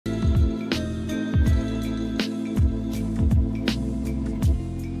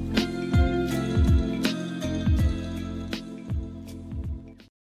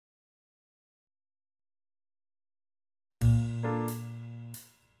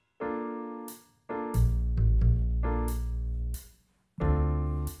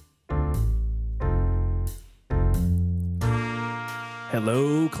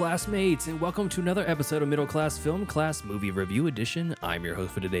Hello, classmates, and welcome to another episode of Middle Class Film Class Movie Review Edition. I'm your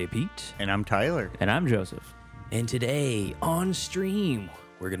host for today, Pete. And I'm Tyler. And I'm Joseph. And today, on stream,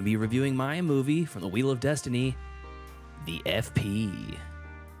 we're going to be reviewing my movie from the Wheel of Destiny, The FP.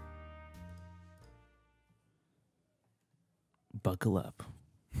 Buckle up.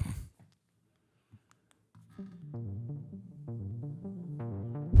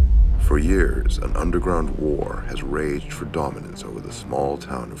 For years, an underground war has raged for dominance over the small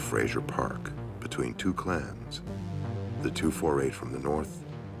town of Frazier Park between two clans. The 248 from the north.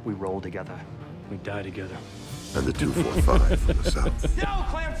 We roll together. We die together. And the 245 from the south. Yo,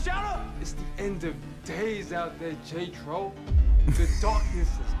 clam chowder! It's the end of days out there, J-Tro. The darkness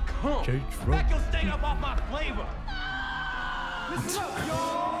has come. J-Tro. Back your state up off my flavor. Listen up,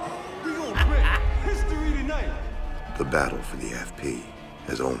 y'all. We gonna break history tonight. The battle for the FP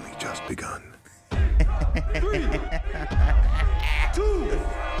has only just begun. 3, 2,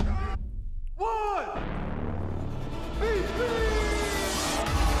 1.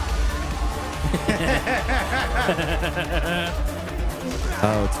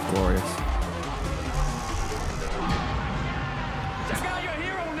 Oh, it's glorious. Check out your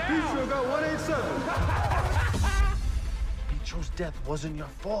hero now. Beatrice got 187. Beatrice's death wasn't your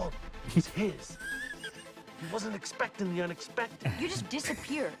fault. It's his. He wasn't expecting the unexpected. You just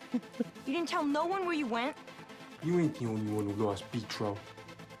disappeared. You didn't tell no one where you went? You ain't the only one who lost Beatro.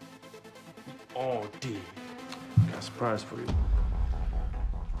 We all did. Got a surprise for you.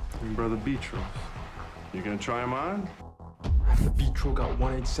 Your brother Beatrice. You gonna try him on? After Beatro got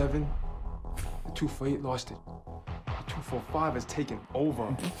 187, the 248 lost it. The 245 has taken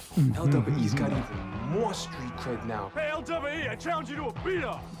over. LWE's got even more street cred now. Hey, LWE, I challenge you to a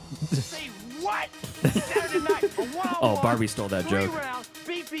beat-up. Say what? Saturday night, a one-on-one. Oh, Barbie stole that joke. 3-round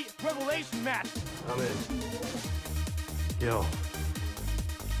beat revelation match. I'm in. Yo.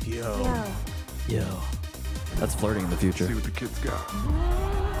 Yo. That's flirting in the future. See what the kids got.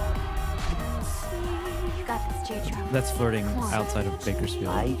 You got this, J-Tro. That's flirting outside of Bakersfield.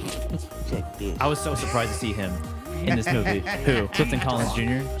 I check this. I was so surprised to see him in this movie. Who? Clifton Collins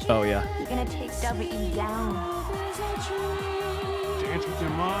Jr.? Oh, yeah. You're gonna take W.E. down. Dance with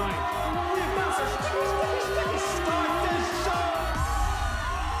your mind.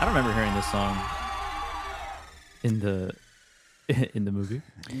 I don't remember hearing this song in the movie.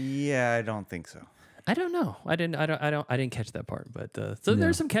 Yeah, I don't think so. I don't know. I didn't catch that part, but so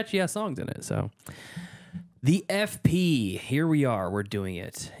there's some catchy ass songs in it. So the FP, here we are. We're doing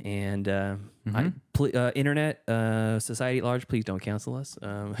it, and internet society at large, please don't cancel us.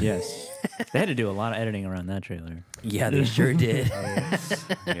 Yes. They had to do a lot of editing around that trailer. Yeah, they sure did.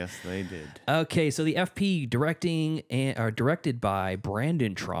 Yes, they did. Okay, so the FP directed by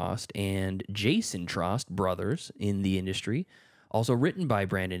Brandon Trost and Jason Trost, brothers in the industry. Also written by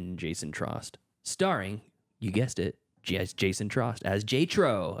Brandon and Jason Trost. Starring, you guessed it, Jason Trost as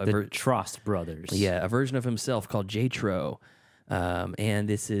J-Tro. The Trost brothers. Yeah, a version of himself called J-Tro. And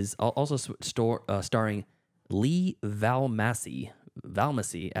this is also starring Lee Valmassey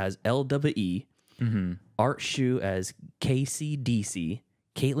as LWE, Art Shu as KCDC,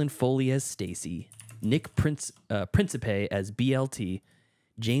 Caitlin Foley as Stacy, Nick Principe as BLT,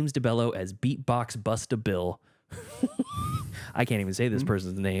 James DeBello as Beatbox Busta Bill. I can't even say this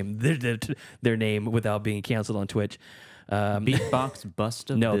person's name, their name without being canceled on Twitch. Beatbox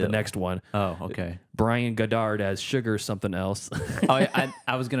Busta No, Bill. the next one. Oh, okay. Brian Goddard as Sugar something else.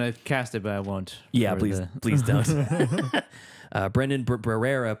 I was going to cast it, but I won't. Yeah, please don't. Brendan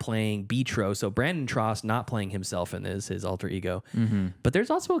Barrera playing Beatro. So Brandon Trost not playing himself in this, his alter ego. But there's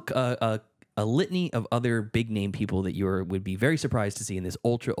also a litany of other big name people that would be very surprised to see in this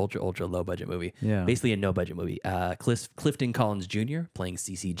ultra low budget movie. Yeah. Basically a no budget movie. Clifton Collins Jr. playing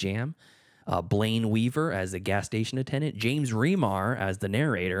CC Jam. Blaine Weaver as the gas station attendant. James Remar as the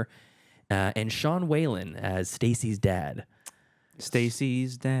narrator. And Sean Whalen as Stacy's dad.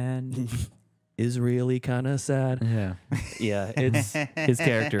 Stacy's dad is really kind of sad. Yeah. Yeah, it's his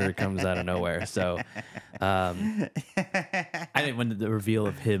character comes out of nowhere. So I didn't when the reveal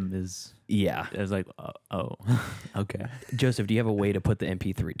of him is yeah. I was like, oh, okay. Joseph, do you have a way to put the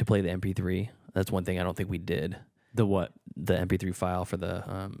MP3 to play the MP3? That's one thing I don't think we did. The what? The MP3 file for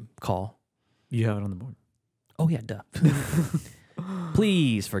the call. You have it on the board. Oh yeah, duh.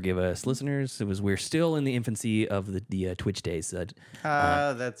 Please forgive us, listeners. We're still in the infancy of the Twitch days.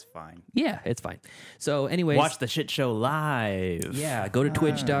 That's fine. Yeah, it's fine. So, anyways, watch the shit show live. Yeah, go to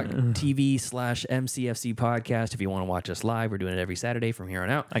twitch.tv/MCFC podcast if you want to watch us live. We're doing it every Saturday from here on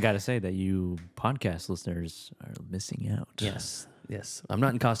out. I got to say that you podcast listeners are missing out. Yes. I'm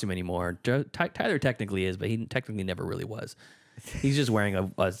not in costume anymore. Tyler technically is, but he technically never really was. He's just wearing a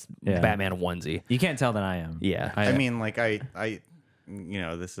Batman onesie. You can't tell that I am. Yeah. I mean, like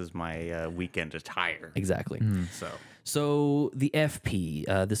this is my weekend attire. Exactly. So the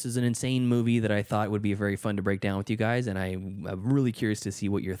FP, this is an insane movie that I thought would be very fun to break down with you guys, and I'm really curious to see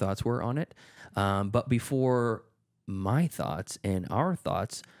what your thoughts were on it. But before my thoughts and our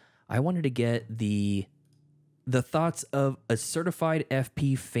thoughts, I wanted to get the thoughts of a certified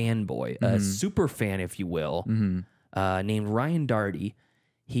FP fanboy, a super fan, if you will, named Ryan Darty.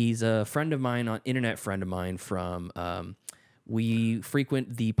 He's a friend of mine, internet friend of mine from, we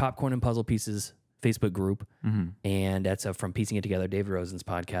frequent the Popcorn and Puzzle Pieces Facebook group, and that's from Piecing It Together, David Rosen's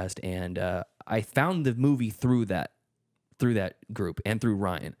podcast. And I found the movie through that group and through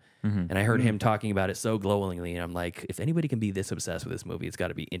Ryan. And I heard him talking about it so glowingly, and I'm like, if anybody can be this obsessed with this movie, it's got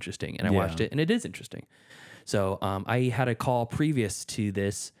to be interesting. And I watched it, and it is interesting. So I had a call previous to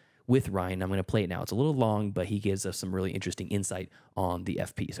this with Ryan. I'm going to play it now. It's a little long, but he gives us some really interesting insight on the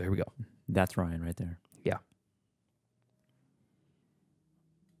FP. So here we go. That's Ryan right there. Yeah.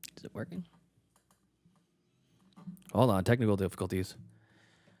 Is it working? Hold on. Technical difficulties.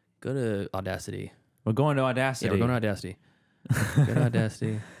 Go to Audacity. We're going to Audacity. Yeah, we're going to Audacity. Go to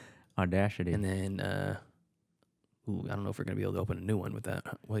Audacity. Audacity. And then, I don't know if we're going to be able to open a new one with that.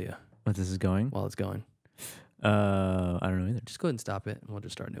 Will you? What this is going? While it's going. I don't know either. Just go ahead and stop it, and we'll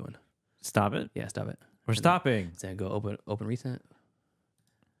just start a new one. Stop it? Yeah, stop it. We're stopping. Then go open recent,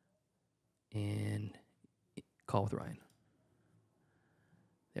 and call with Ryan.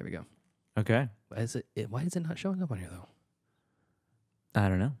 There we go. Okay. Why is it not showing up on here though? I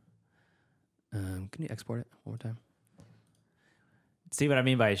don't know. Can you export it one more time? See what I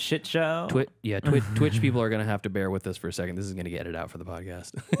mean by a shit show? Twitch people are gonna have to bear with us for a second. This is gonna get edited out for the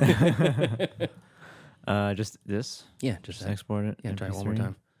podcast. Just this? Yeah, just export it. Yeah, try it one more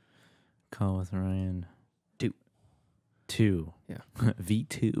time. Call with Ryan. 2. Yeah.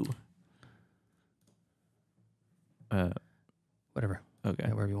 V2. Whatever. Okay.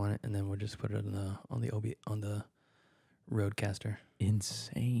 Yeah, wherever you want it, and then we'll just put it on the Roadcaster.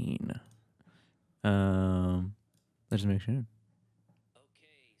 Insane. Let's just make sure.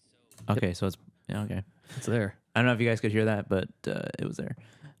 Okay, so it's okay. It's there. I don't know if you guys could hear that, but it was there.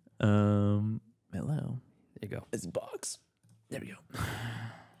 Hello. There you go. It's a box. There we go.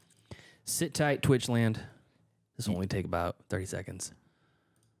 Sit tight, Twitch land. This will only take about 30 seconds.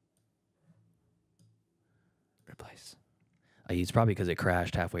 Replace. It's probably because it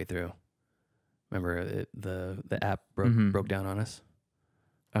crashed halfway through. Remember, the app broke down on us.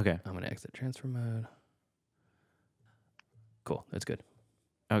 Okay. I'm going to exit transfer mode. Cool. That's good.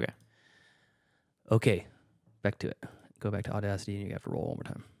 Okay. Okay. Back to it. Go back to Audacity, and you have to roll one more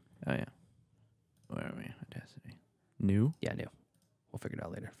time. Oh, yeah. Where are we? Audacity. New? Yeah, new. We'll figure it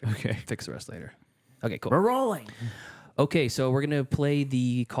out later. Fix the rest later. Okay, cool. We're rolling. Okay, so we're going to play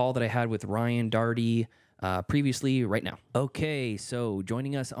the call that I had with Ryan Darty previously right now. Okay, so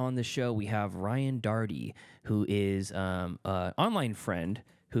joining us on the show, we have Ryan Darty, who is an online friend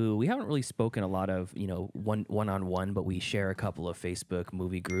who we haven't really spoken a lot of, one-on-one, but we share a couple of Facebook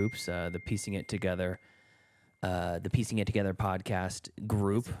movie groups, the Piecing It Together podcast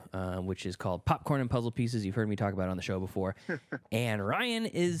group, which is called Popcorn and Puzzle Pieces. You've heard me talk about it on the show before. And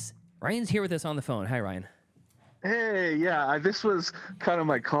Ryan's here with us on the phone. Hi, Ryan. Hey, yeah, this was kind of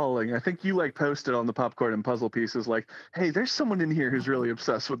my calling. I think you posted on the Popcorn and Puzzle Pieces hey, there's someone in here who's really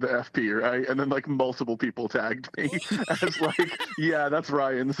obsessed with the FP, right? And then multiple people tagged me as yeah, that's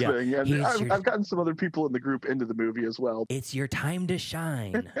Ryan's thing. And I've gotten some other people in the group into the movie as well. It's your time to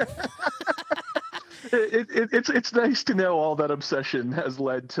shine. It's nice to know all that obsession has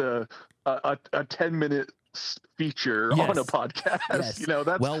led to a 10-minute feature on a podcast. Yes.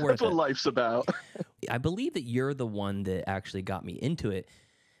 That's what life's about. I believe that you're the one that actually got me into it,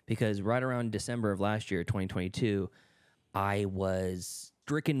 because right around December of last year, 2022, I was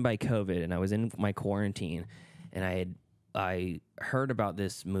stricken by COVID and I was in my quarantine, and I heard about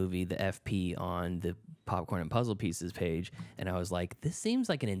this movie, the FP, on the Popcorn and Puzzle Pieces page, and I was like, this seems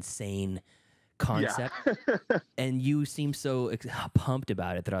like an insane concept. And you seem so pumped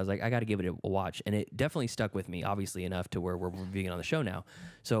about it that I was like, I got to give it a watch, and it definitely stuck with me, obviously enough to where we're being on the show now.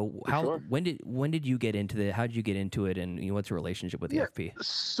 So when did you get into how did you get into it, and what's your relationship with the FP?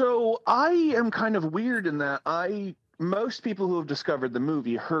 So I am kind of weird in that most people who have discovered the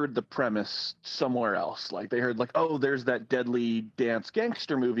movie heard the premise somewhere else. They heard oh, there's that deadly dance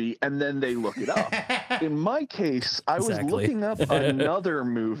gangster movie, and then they look it up. In my case, I was looking up another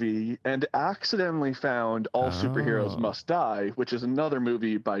movie and accidentally found All Superheroes Must Die, which is another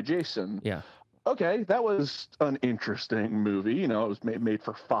movie by Jason. Yeah. okay, that was an interesting movie. You know, it was made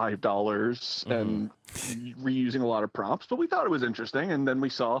for $5 and reusing a lot of props, but we thought it was interesting. And then we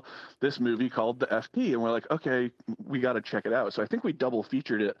saw this movie called The FP, and we're like, okay, we got to check it out. So I think we double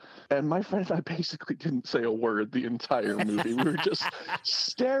featured it. And my friend and I basically didn't say a word the entire movie. We were just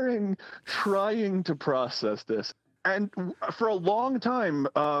staring, trying to process this. And for a long time,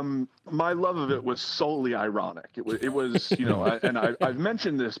 my love of it was solely ironic. It was, you know, I've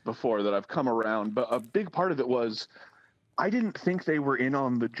mentioned this before that I've come around, but a big part of it was I didn't think they were in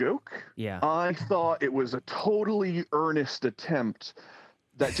on the joke. Yeah. I thought it was a totally earnest attempt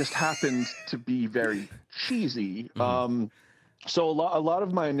that just happened to be very cheesy. So a lot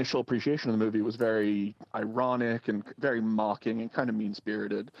of my initial appreciation of the movie was very ironic and very mocking and kind of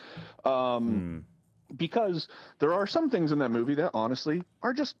mean-spirited. Because there are some things in that movie that honestly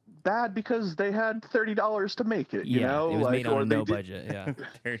are just bad because they had $30 to make it. You know, it was like, made on or a no they budget. Yeah,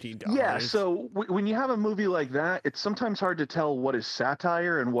 $30. Yeah, so when you have a movie like that, it's sometimes hard to tell what is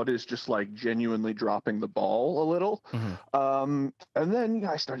satire and what is just like genuinely dropping the ball a little. And then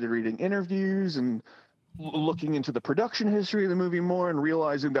I started reading interviews and looking into the production history of the movie more and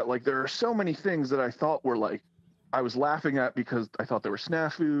realizing that like there are so many things that I thought were like I was laughing at because I thought they were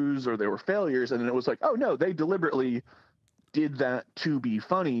snafus or they were failures. And then it was like, oh no, they deliberately did that to be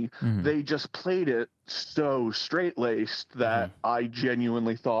funny. They just played it so straight-laced that I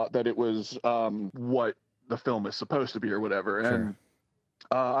genuinely thought that it was what the film is supposed to be or whatever. Sure.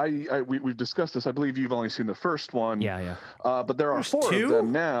 And we've discussed this. I believe you've only seen the first one. Yeah. But there are 4 of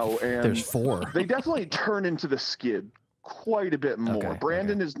them now. And There's 4. They definitely turn into the skid quite a bit more.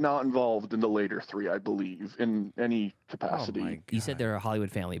 Brandon is not involved in the later 3, I believe, in any capacity. You said they're a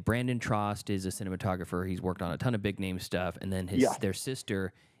Hollywood family. Brandon Trost is a cinematographer. He's worked on a ton of big name stuff, and then their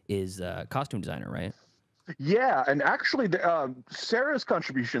sister is a costume designer, right? Yeah, and actually, Sarah's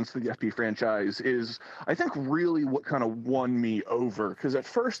contributions to the FP franchise is, I think, really what kind of won me over. Because at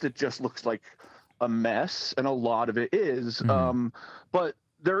first, it just looks like a mess, and a lot of it is. But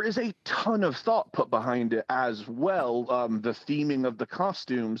there is a ton of thought put behind it as well. The theming of the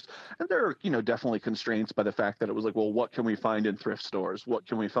costumes, and there are, you know, definitely constraints by the fact that it was like, well, what can we find in thrift stores? What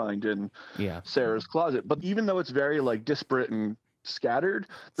can we find in Sarah's closet? But even though it's very like disparate and scattered,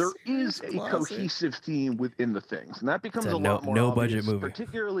 there is a cohesive theme within the things, and that becomes a lot more no-budget obvious, movie,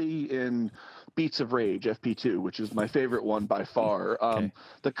 particularly in Beats of Rage, FP2, which is my favorite one by far.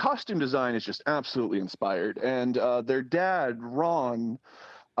 The costume design is just absolutely inspired, and their dad, Ron,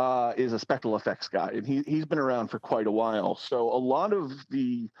 is a special effects guy, and he's been around for quite a while. So a lot of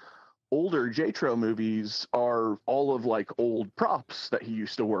the older J-Tro movies are all of like old props that he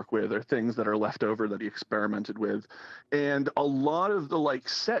used to work with, or things that are left over that he experimented with. And a lot of the like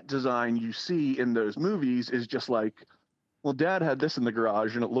set design you see in those movies is just like, well, Dad had this in the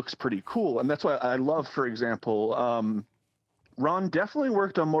garage and it looks pretty cool. And that's why I love, for example, Ron definitely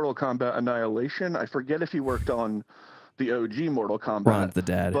worked on Mortal Kombat Annihilation. I forget if he worked on the OG Mortal Kombat. Ron's the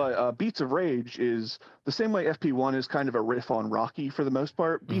dad. But Beats of Rage is the same way FP1 is kind of a riff on Rocky for the most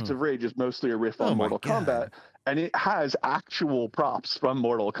part. Beats of Rage is mostly a riff on Mortal Kombat, and it has actual props from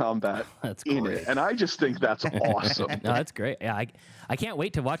Mortal Kombat in it. And I just think that's awesome. No, that's great. Yeah, I can't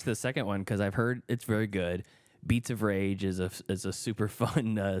wait to watch the second one because I've heard it's very good. Beats of Rage is a super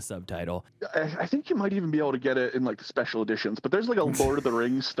fun subtitle. I think you might even be able to get it in like the special editions, but there's like a Lord of the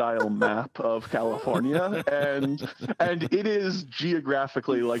Rings style map of California, and it is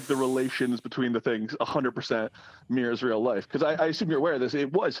geographically like the relations between the things 100% mirrors real life. Because I assume you're aware of this.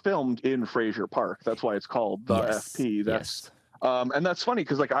 It was filmed in Frazier Park. That's why it's called the FP. That's and that's funny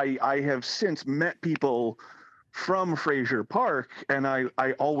because like I have since met people from Frazier Park, and I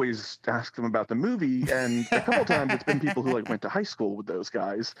always ask them about the movie, and a couple times it's been people who like went to high school with those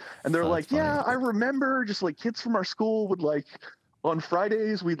guys, and they're like, yeah, I remember just like kids from our school would like on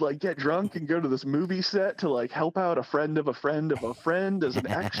Fridays we'd like get drunk and go to this movie set to like help out a friend of a friend of a friend as an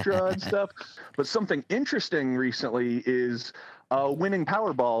extra and stuff. But something interesting recently is winning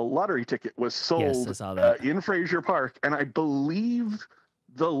Powerball lottery ticket was sold in Frazier Park, and I believe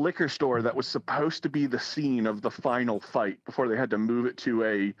the liquor store that was supposed to be the scene of the final fight before they had to move it to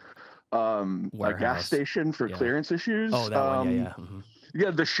a gas station for clearance issues. Oh, that one,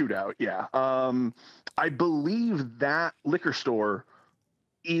 yeah, the shootout, I believe that liquor store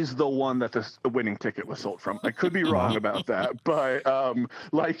is the one that the winning ticket was sold from. I could be wrong about that, but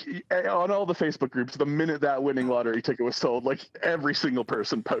like on all the Facebook groups, the minute that winning lottery ticket was sold, like every single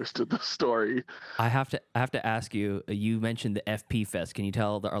person posted the story. I have to ask you. You mentioned the FP Fest. Can you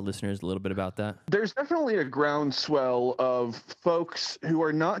tell our listeners a little bit about that? There's definitely a groundswell of folks who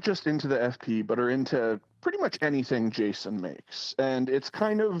are not just into the FP, but are into pretty much anything Jason makes, and it's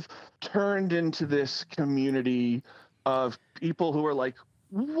kind of turned into this community of people who are like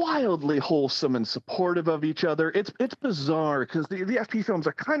wildly wholesome and supportive of each other. It's bizarre because the FP films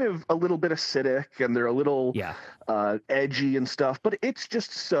are kind of a little bit acidic and they're a little edgy and stuff, but it's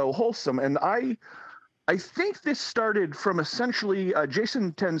just so wholesome. And I think this started from essentially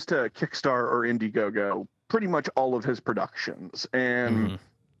Jason tends to Kickstarter or Indiegogo pretty much all of his productions, and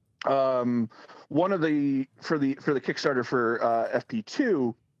one of the for the Kickstarter for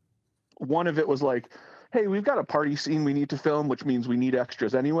FP2, one of it was like, hey, we've got a party scene we need to film, which means we need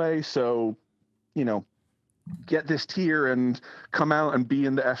extras anyway. So, you know, get this tier and come out and be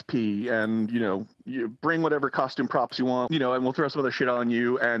in the FP, and, you know, you bring whatever costume props you want, you know, and we'll throw some other shit on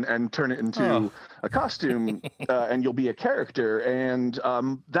you and turn it into a costume and you'll be a character. And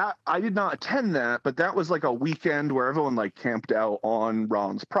that I did not attend that, but that was like a weekend where everyone like camped out on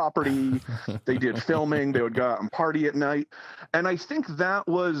Ron's property. They did filming. They would go out and party at night. And I think that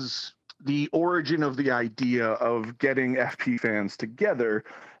was the origin of the idea of getting FP fans together.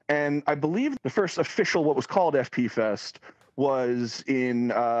 And I believe the first official, what was called FP Fest, was in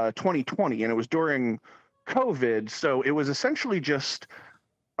 2020, and it was during COVID. So it was essentially just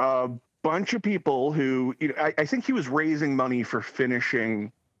a bunch of people who, you know, I think he was raising money for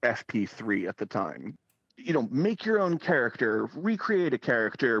finishing FP3 at the time. You know, make your own character, recreate a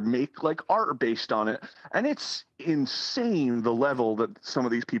character, make like art based on it. And it's insane the level that some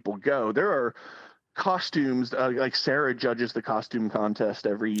of these people go. There are costumes, like Sarah judges the costume contest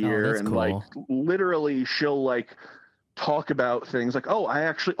every year, and cool. Like literally she'll like talk about things like, oh, I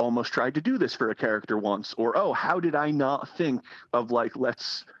actually almost tried to do this for a character once, or oh, how did I not think of like,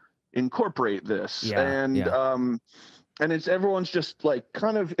 let's incorporate this. And it's everyone's just like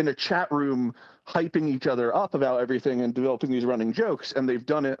kind of in a chat room hyping each other up about everything and developing these running jokes. And they've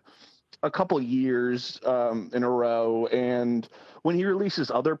done it a couple years in a row. And when he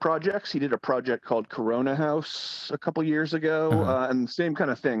releases other projects, he did a project called Corona House a couple years ago. And same kind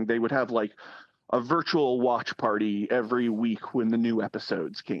of thing. They would have like a virtual watch party every week when the new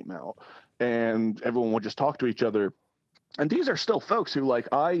episodes came out. And everyone would just talk to each other. And these are still folks who like,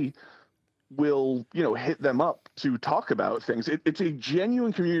 I will, you know, hit them up to talk about things. It's a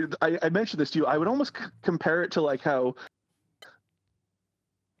genuine community. I mentioned this to you. I would almost compare it to like how.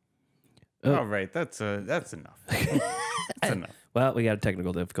 All right, that's enough. That's enough. Well, we got a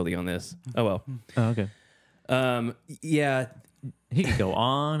technical difficulty on this. Oh well. Oh, okay. Yeah. He could go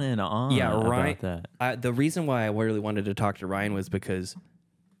on and on. Yeah, Ryan. About that. The reason why I really wanted to talk to Ryan was because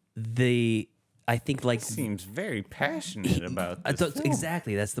I think like seems very passionate about this.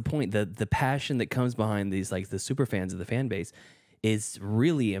 Exactly, that's the point. The passion that comes behind these, like the super fans of the fan base, is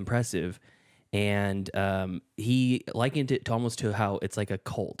really impressive. And he likened it to almost to how it's like a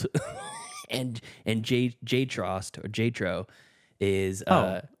cult. and Trost or J-Tro is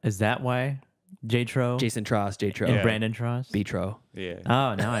is that why J-Tro? Jason Trost, J-Tro, and Brandon Trost, B-Tro. Yeah.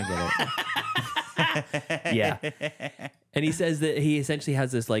 Oh, now I get it. Yeah. And he says that he essentially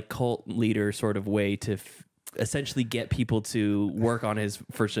has this like cult leader sort of way to essentially get people to work on his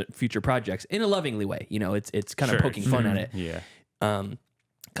future projects in a lovingly way. You know, it's kind of poking fun at it. Yeah. A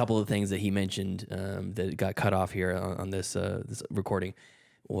couple of things that he mentioned that got cut off here on this recording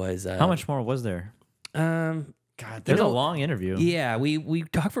was how much more was there? God, there's a long interview. Yeah, we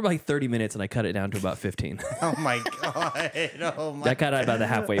talked for like 30 minutes and I cut it down to about 15. Oh my god! Oh my! That got out about the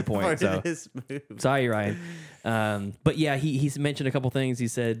halfway point. So sorry, Ryan. But yeah, he's mentioned a couple things. He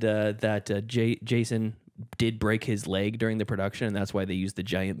said that Jason did break his leg during the production, and that's why they used the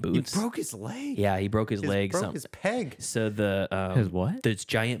giant boots. He broke his leg. Yeah, he broke his leg. Broke his peg. So the his what? There's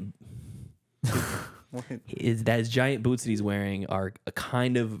giant. His giant boots that he's wearing are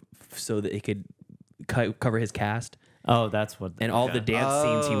kind of so that it could cover his cast. Oh, that's what. And all the dance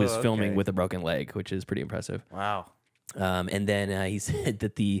scenes he was filming with a broken leg, which is pretty impressive. Wow. And then he said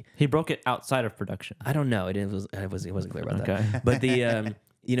that he broke it outside of production. I don't know. He wasn't clear about that. But the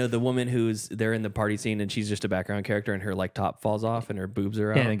you know, the woman who's there in the party scene and she's just a background character and her like top falls off and her boobs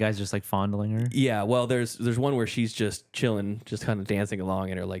are out. Yeah, and the guy's just like fondling her. Yeah. Well, there's one where she's just chilling, just kind of dancing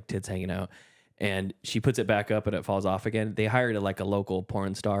along and her like tits hanging out. And she puts it back up and it falls off again. They hired a local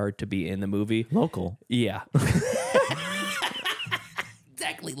porn star to be in the movie. Local? Yeah.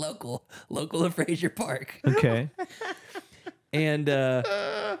 Exactly, local of Frazier Park. Okay. And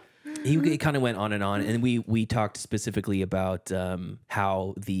he kind of went on, and we talked specifically about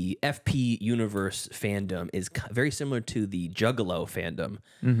how the FP universe fandom is very similar to the Juggalo fandom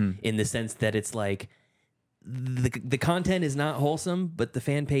in the sense that it's like the content is not wholesome, but the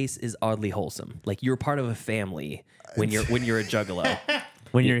fan base is oddly wholesome. Like you're part of a family when you're a Juggalo.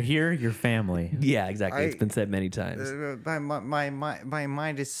 When you're here, you're family. Yeah, exactly. It's been said many times. My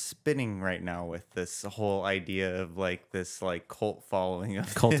mind is spinning right now with this whole idea of like this like cult following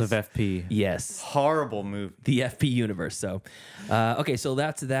of Cult this of FP. Yes. horrible movie. The FP universe. So, okay, so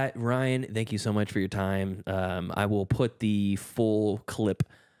that's that. Ryan, thank you so much for your time. I will put the full clip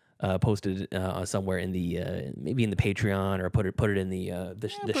posted somewhere in the maybe in the Patreon, or put it in the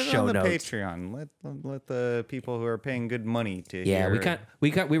Put it show on the notes. Patreon. Let the people who are paying good money to Yeah, hear.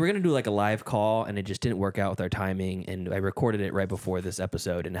 we were gonna do like a live call, and it just didn't work out with our timing. And I recorded it right before this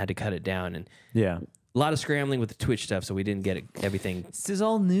episode, and had to cut it down. And Yeah. a lot of scrambling with the Twitch stuff, so we didn't get everything. This is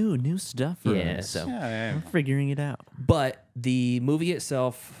all new stuff for Yeah, us. so. Yeah, We're figuring it out. But the movie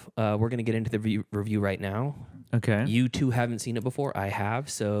itself, we're gonna get into the review right now. Okay. You two haven't seen it before. I have.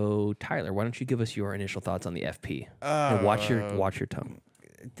 So Tyler, why don't you give us your initial thoughts on the FP? And watch your tongue.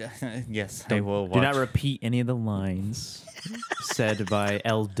 yes, I will watch. Do not repeat any of the lines said by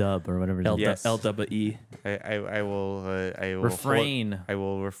L Dub or whatever. Yes. LWE. I will. I will Refrain. I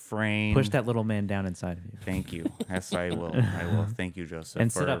will refrain. Push that little man down inside of you. Thank you. Yes, I will. I will. Thank you, Joseph.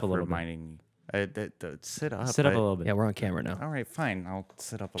 And for sit up a little bit. reminding me. Sit up. Sit up a little bit. Yeah, we're on camera now. All right, fine. I'll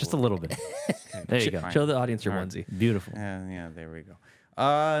sit up Just a little bit. There you go. Show the audience your All right. onesie. Beautiful. Yeah, there we go.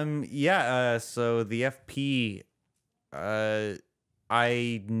 So the FP,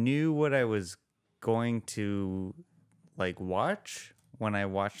 I knew what I was going to like watch when I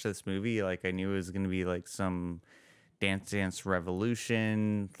watched this movie. Like I knew it was going to be like some Dance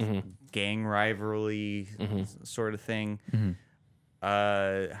Revolution, gang rivalry sort of thing.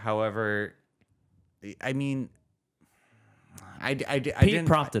 However, I mean, I Pete didn't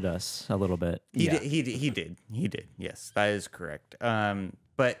prompted us a little bit. He did. Yes, that is correct.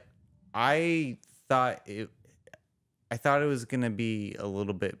 But I thought it was gonna be a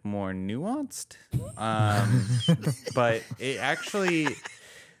little bit more nuanced. But it actually,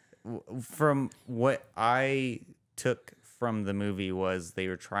 from what I took from the movie, was they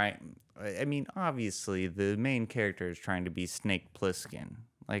were trying. I mean, obviously, the main character is trying to be Snake Plissken.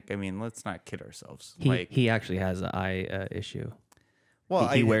 Like, I mean, let's not kid ourselves. He actually has an eye issue. Well,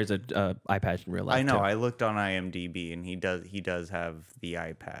 he wears a eye patch in real life. I know. too. I looked on IMDb, and he does have the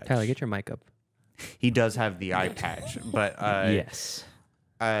eye patch. Tyler, get your mic up. He does have the eye patch, but Yes.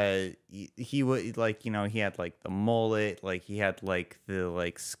 he was like, he had like the mullet, like he had like the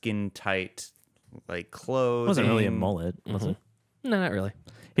like skin tight like clothes. It wasn't really a mullet, was it? No, not really.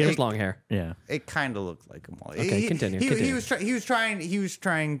 He has long hair. Yeah. It kind of looked like a mullet. Okay, continue. He was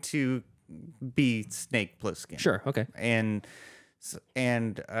trying to be Snake Plissken. Sure. Okay. And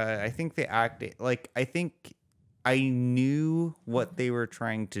I think they acted like, I think I knew what they were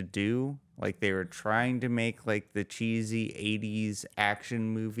trying to do. Like they were trying to make like the cheesy 80s action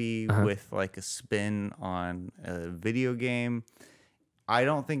movie with like a spin on a video game. I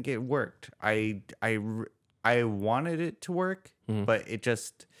don't think it worked. I wanted it to work, but it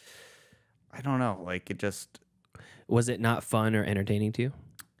just, I don't know. Like it just, Was it not fun or entertaining to you?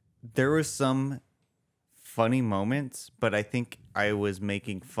 there was some funny moments, but I think I was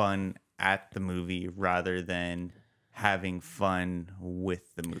making fun at the movie rather than having fun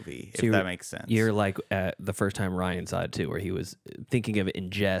with the movie, if that makes sense. You're like the first time Ryan saw it too, where he was thinking of it in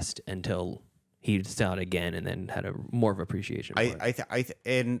jest until he saw it again and then had a more of appreciation for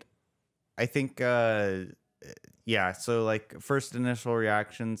it. I think yeah, so like first initial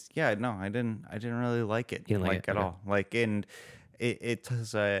reactions, yeah, no, I didn't really like it. You didn't like it? at Okay. all. Like, and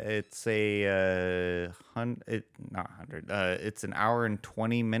it's an hour and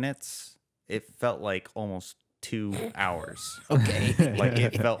 20 minutes. It felt like almost 2 hours. Okay. Like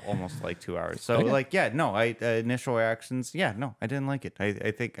it felt almost like 2 hours. So like, yeah, no, initial reactions, yeah, no, I didn't like it. I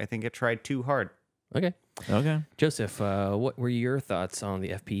think it tried too hard. Okay. Okay. Joseph, what were your thoughts on the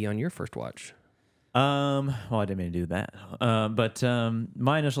FP on your first watch? Well, I didn't mean to do that. But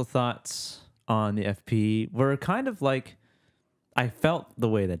my initial thoughts on the FP were kind of like, I felt the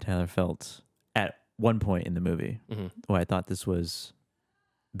way that Tyler felt at one point in the movie, where I thought this was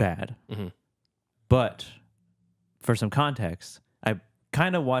bad. But for some context, I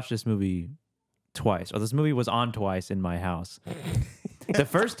kind of watched this movie twice, or this movie was on twice in my house. The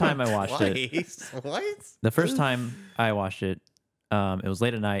first time I watched it, What? the first time I watched it, it was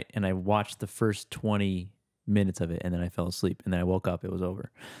late at night, and I watched the first 20 minutes of it, and then I fell asleep, and then I woke up, it was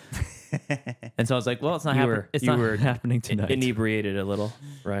over. And so I was like, well, it's not happening tonight. Inebriated a little,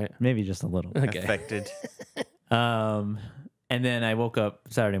 right? Maybe just a little. Okay. Affected. And then I woke up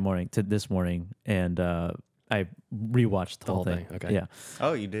Saturday morning to this morning, and I rewatched the whole thing. Okay. Yeah.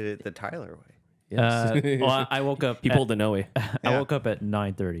 Oh, you did it the Tyler way. Yes. Well, I woke up. He pulled the Noe. I woke up at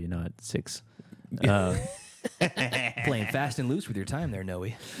 9:30, not 6. Playing fast and loose with your time there, Noe.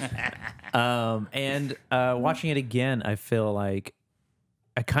 And watching it again, I feel like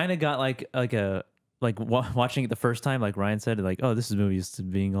I kind of got watching it the first time, like Ryan said, like, oh, this movie is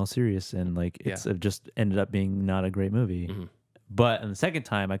being all serious, and like it's it just ended up being not a great movie. Mm-hmm. But on the second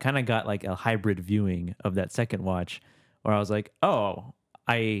time, I kind of got like a hybrid viewing of that second watch, where I was like, oh,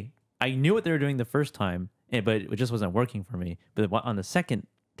 I knew what they were doing the first time, but it just wasn't working for me. But on the second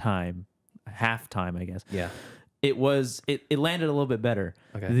time, half time, I guess. Yeah. It landed a little bit better.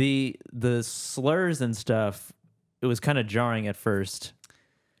 Okay. The slurs and stuff, it was kind of jarring at first.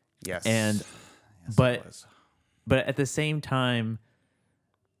 Yes. And but at the same time,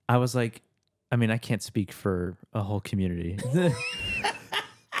 I was like, I mean, I can't speak for a whole community.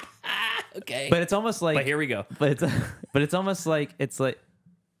 Okay. But it's almost like, but here we go. But it's almost like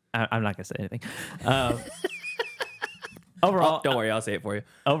I'm not gonna say anything. Overall, don't worry, I'll say it for you.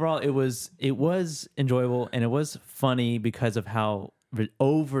 Overall, it was enjoyable, and it was funny because of how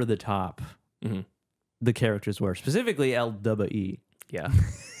over the top the characters were. Specifically, LWE. Yeah.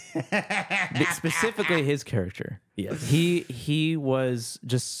 Specifically, his character. Yes. He was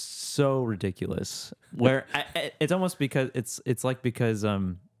just so ridiculous. Where it's almost because it's like because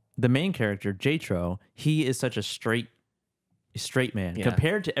the main character Jatro, he is such a straight man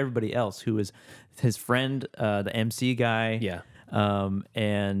compared to everybody else who is his friend, the MC guy,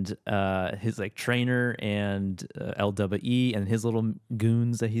 and his like trainer and LWE and his little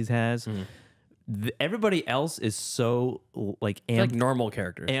goons that he has. Everybody else is so like normal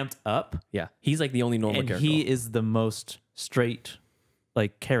characters, amped up. Yeah, he's like the only normal and character. He is the most straight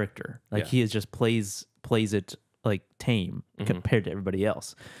like character. Like he is just plays it like tame compared to everybody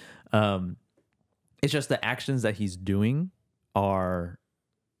else. It's just the actions that he's doing are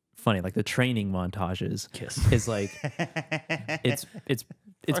funny. Like the training montages is like it's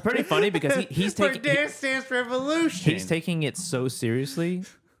pretty funny because he's taking Dance Dance Revolution. He's taking it so seriously,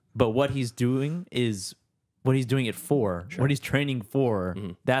 but what he's doing is what he's doing it for. What he's training for.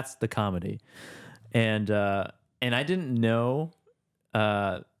 That's the comedy. And I didn't know.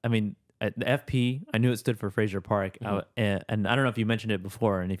 I mean, at the FP, I knew it stood for Frazier Park, and I don't know if you mentioned it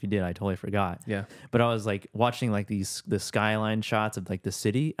before, and if you did, I totally forgot. Yeah. But I was like watching like the skyline shots of like the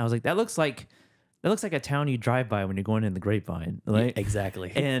city. I was like, that looks like a town you drive by when you're going in the Grapevine. Like,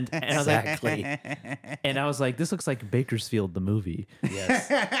 exactly. And I was like, and I was like, this looks like Bakersfield the movie.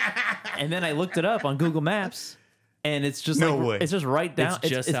 Yes. And then I looked it up on Google Maps. And it's just it's just right down. It's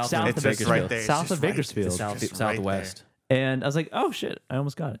just south of Bakersfield. Right there. South of Bakersfield. Southwest. And I was like, oh shit, I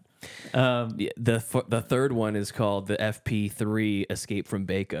almost got it. The third one is called the FP3 Escape from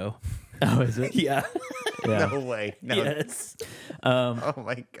Baco. Oh, is it? Yeah. No way. No. Yes. Oh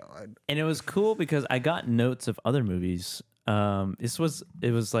my god. And it was cool because I got notes of other movies. It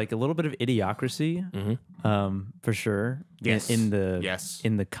was like a little bit of Idiocracy, for sure. Yes. In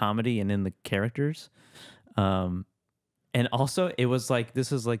the comedy and in the characters. And also it was like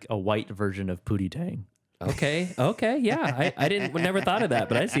this is like a white version of Pootie Tang. Okay. Yeah. I never thought of that,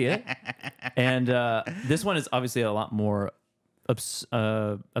 but I see it. And this one is obviously a lot more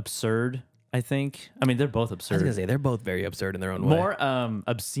absurd, I think. I mean, they're both absurd. I was going to say, they're both very absurd in their own way. More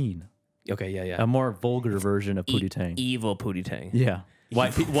obscene. Okay, yeah. A more vulgar version of Pootie Tang. Evil Pootie Tang. Yeah.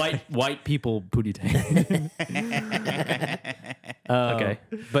 White people Pootie Tang. Okay.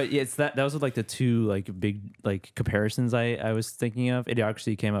 But it's those are like the two like big like comparisons I was thinking of.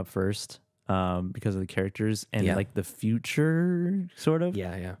 Idiocracy came up first. Because of the characters and like the future sort of.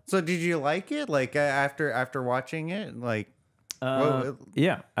 Yeah. So did you like it? Like after watching it? Like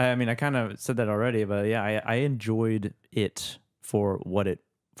yeah. I mean I kind of said that already, but yeah, I enjoyed it for what it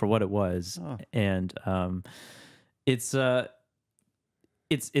was. And it's like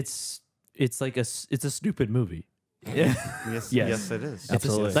it's a stupid movie. Yeah. Yes, it is.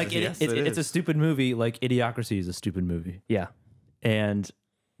 Absolutely. Like it's a stupid movie, like Idiocracy is a stupid movie. Yeah. And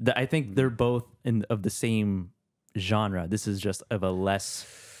I think they're both of the same genre. This is just of a less,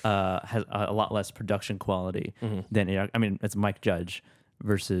 has a lot less production quality than. I mean, it's Mike Judge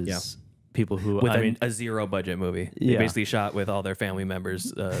versus people who with a zero budget movie. They basically shot with all their family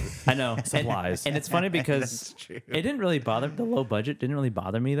members. I know supplies, and it's funny because it didn't really bother the low budget. Didn't really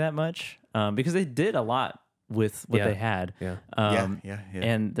bother me that much because they did a lot with what Yeah. they had. Yeah. Yeah.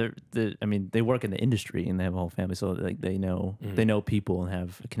 And I mean, they work in the industry and they have a whole family, so like they know people and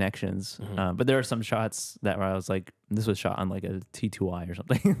have connections. But there are some shots that where I was like, this was shot on like a T2i or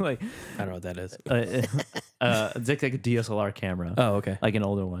something. Like I don't know what that is. it's like a DSLR camera. Oh, okay. Like an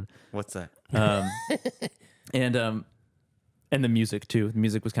older one. What's that? And the music too. The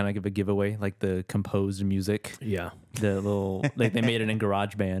music was kind of like a giveaway, like the composed music. Yeah. The little like they made it in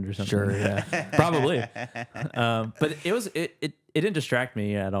GarageBand or something. Sure. Yeah. Probably. But it didn't distract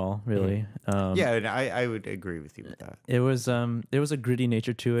me at all, really. Yeah, and I would agree with you with that. It was there was a gritty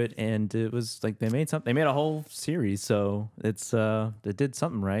nature to it, and it was like they made a whole series, so it's they did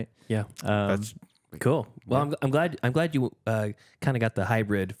something right. Yeah. That's Cool. Well, I'm glad you kind of got the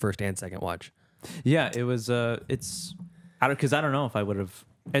hybrid first and second watch. Yeah, it was it's because I don't know if I would have.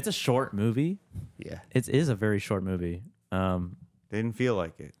 It's a short movie. yeah. It is a very short movie. Didn't feel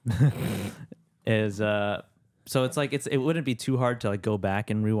like it. So it's like it wouldn't be too hard to like go back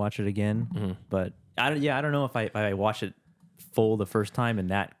and rewatch it again. But I don't know if I watch it full the first time in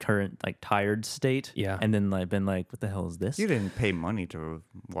that current like tired state. Yeah. And then like been like, what the hell is this? You didn't pay money to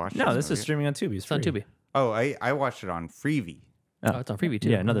watch. No, this is movie. streaming on Tubi. It's on Tubi. Oh, I watched it on FreeVee. Oh, it's on FreeVee too.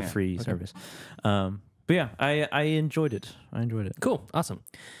 Yeah, another free service. But yeah, I enjoyed it. Cool. Awesome.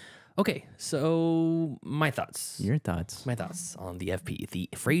 Okay, so my thoughts. Your thoughts? My thoughts on the FP, the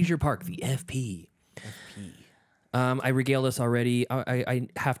Frazier Park, the FP. I regaled us already. I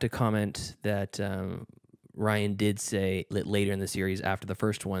have to comment that Ryan did say that later in the series, after the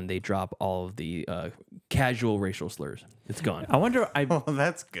first one, they drop all of the casual racial slurs. It's gone. I wonder. Oh,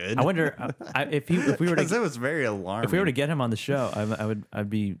 that's good. I wonder if we were to. Because that was very alarming. If we were to get him on the show, I'd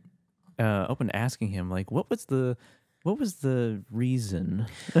be open to asking him like, what was the reason?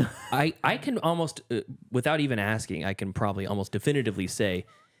 I can almost, without even asking, I can probably almost definitively say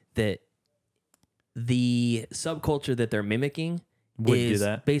that the subculture that they're mimicking Would do is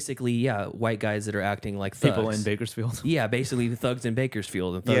that. basically, white guys that are acting like thugs. People in Bakersfield. Yeah, basically the thugs in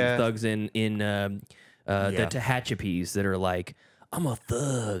Bakersfield and thugs in the Tehachapis that are like, I'm a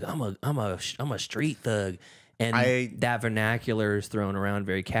thug, I'm a street thug, and that vernacular is thrown around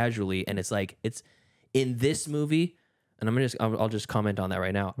very casually, and it's like it's in this movie, and I'll just comment on that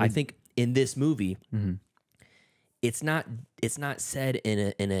right now. I think in this movie, it's not said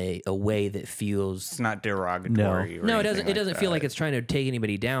in a way that feels. It's not derogatory. No, it doesn't. It doesn't feel like it's trying to take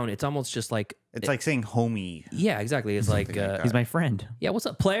anybody down. It's almost just like it's like saying homie. Yeah, exactly. It's like he's my friend. Yeah, what's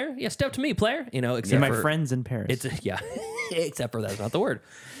up, player? Yeah, step to me, player. You know, except my for friends in Paris. It's except for that's not the word.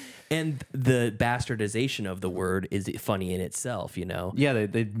 And the bastardization of the word is funny in itself, you know. Yeah,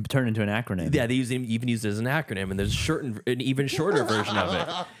 they turn into an acronym. Yeah, they even use it as an acronym, and there's an even shorter version of it.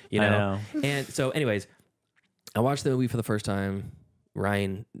 You know? I know. And so, anyways, I watched the movie for the first time.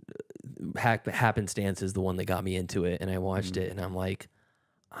 Ryan happenstance is the one that got me into it, and I watched it, and I'm like,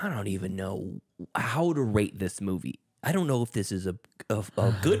 I don't even know how to rate this movie. I don't know if this is a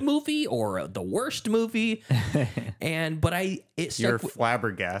good movie or the worst movie, You're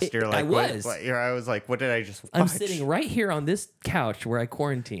flabbergasted. You're like, I was like, what did I just watch? I'm sitting right here on this couch where I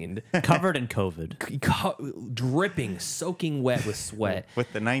quarantined, covered in COVID, dripping, soaking wet with sweat.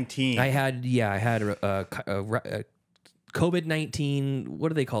 With the 19, I had a COVID-19. What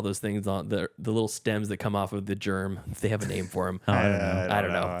do they call those things on the little stems that come off of the germ? They have a name for them. I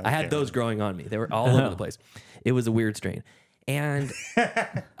don't know. I had those growing on me. They were all over the place. It was a weird strain. And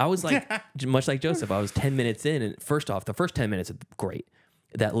I was like, much like Joseph, I was 10 minutes in. And first off, the first 10 minutes, great.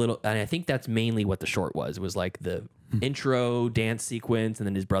 And I think that's mainly what the short was. It was like the intro dance sequence, and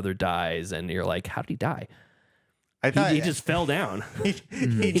then his brother dies. And you're like, how did he die? I thought he just fell down.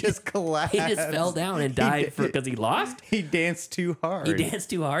 He just collapsed. He just fell down and died because he lost. He danced too hard.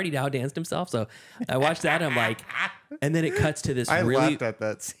 He outdanced himself. So I watched that. And I'm like, and then it cuts to this. I really, laughed at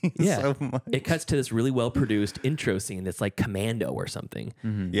that scene so much. It cuts to this really well produced intro scene that's like Commando or something,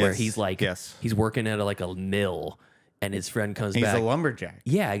 Yes, where he's like, he's working at a mill, and his friend comes back. He's a lumberjack.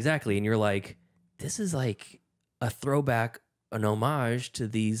 Yeah, exactly. And you're like, this is like a throwback, an homage to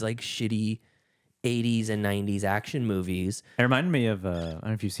these like shitty 80s and 90s action movies. It reminded me of I don't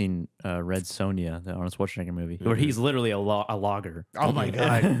know if you've seen Red Sonja, the Arnold Schwarzenegger movie, where he's literally a logger. Oh my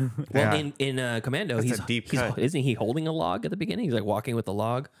god! Well, in Commando, That's a deep cut. Isn't he holding a log at the beginning? He's like walking with a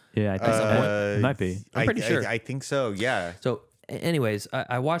log. Yeah, I think so. It might be. I'm pretty sure. I think so. Yeah. So, anyways,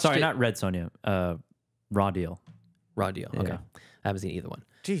 I watched. Sorry, it. not Red Sonja. Raw Deal. Raw Deal. Okay, Yeah. I haven't seen either one.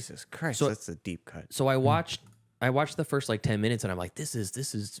 Jesus Christ, So- that's a deep cut. So I watched the first like 10 minutes, and I'm like, this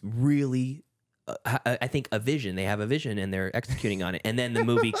is really. I think a vision. They have a vision and they're executing on it. And then the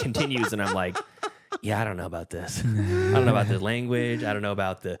movie continues, and I'm like, yeah, I don't know about this. I don't know about the language. I don't know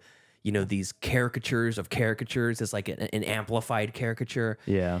about the, these caricatures of caricatures. It's like an amplified caricature.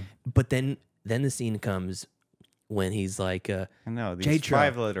 Yeah. But then the scene comes when he's like, I know these J-Tro,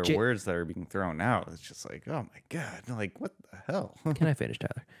 5-letter words that are being thrown out. It's just like, oh my God, like what the hell? Can I finish,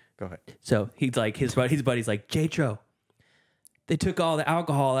 Tyler? Go ahead. So he's like, his buddy's like, J-Tro, they took all the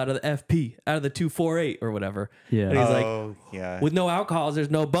alcohol out of the FP, out of the 248 or whatever. Yeah. And he's Oh, yeah. with no alcohols,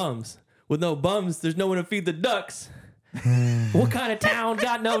 there's no bums. With no bums, there's no one to feed the ducks. What kind of town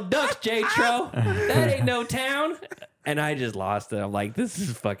got no ducks, J-Tro? That ain't no town. And I just lost it. I'm like, this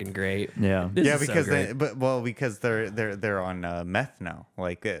is fucking great. Yeah. This Yeah, is so because great. because they're on meth now.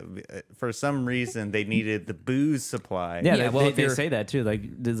 Like for some reason they needed the booze supply. Yeah, Yeah, well, if they you're- say that too. Like,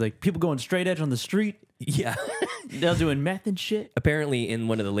 there's like people going straight edge on the street. Yeah. They're doing meth and shit. Apparently, in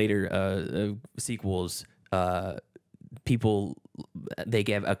one of the later sequels, people they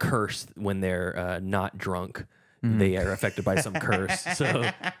get a curse when they're not drunk. They are affected by some curse. So,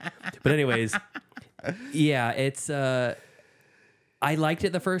 but anyways, yeah, it's. I liked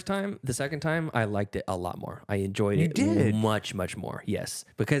it the first time. The second time, I liked it a lot more. I enjoyed it much, much more. Yes,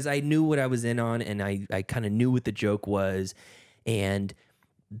 because I knew what I was in on, and I kind of knew what the joke was. And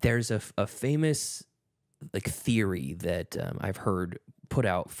there's a famous like theory that I've heard put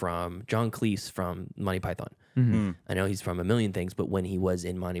out from John Cleese from Monty Python. I know he's from a million things, but when he was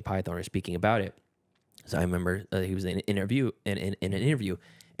in Monty Python or speaking about it, so I remember he was in an interview, in an interview,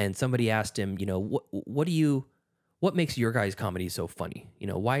 and somebody asked him, what makes your guys' comedy so funny?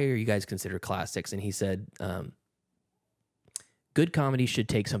 Why are you guys considered classics? And he said, good comedy should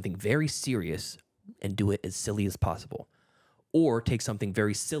take something very serious and do it as silly as possible, or take something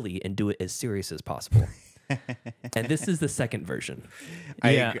very silly and do it as serious as possible. And this is the second version.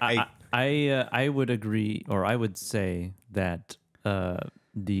 I would agree, or I would say that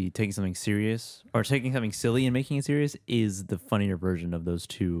the taking something serious or taking something silly and making it serious is the funnier version of those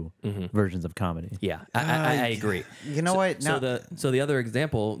two versions of comedy. Yeah, I agree. You know what? So the other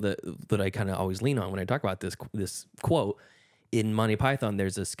example that I kind of always lean on when I talk about this quote in Monty Python,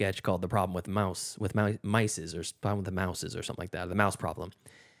 there's a sketch called "The Problem with Mices" or "Problem with the Mouses" or something like that, the mouse problem.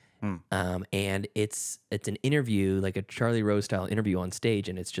 And it's an interview, like a Charlie Rose style interview on stage,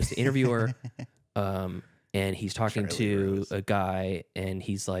 and it's just the interviewer, and he's talking to a guy, and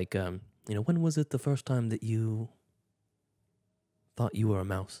he's like, when was it the first time that you thought you were a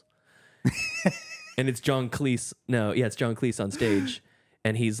mouse? And it's John Cleese. It's John Cleese on stage,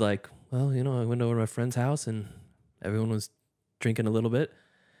 and he's like, well, I went over to my friend's house, and everyone was drinking a little bit,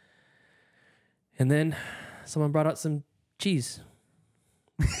 and then someone brought out some cheese.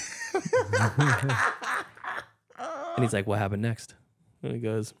 And he's like, what happened next? And he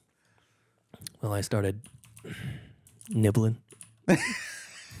goes, well, I started nibbling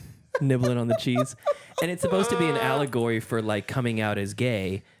on the cheese. And it's supposed to be an allegory for like coming out as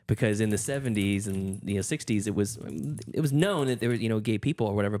gay, because in the 70s and 60s it was known that there were gay people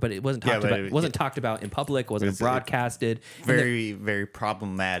or whatever, but it wasn't talked about. It wasn't talked about in public. Wasn't broadcasted. Very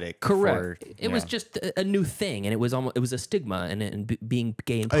problematic. Correct. It was just a new thing, and it was a stigma, and being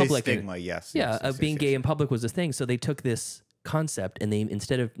gay in public. A stigma, yes. Being gay in public was a thing. So they took this concept, and they,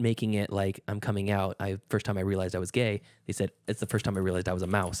 instead of making it like I'm coming out, first time I realized I was gay, they said it's the first time I realized I was a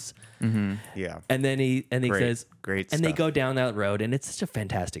mouse. Yeah. And then he says great and stuff. they go down that road, and it's such a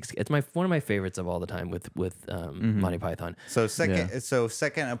fantastic. It's one of my favorites of all the time with Monty Python. So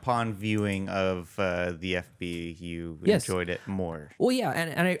second upon viewing of the FB, you enjoyed it more. Well, yeah,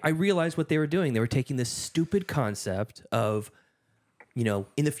 and I realized what they were doing. They were taking this stupid concept of,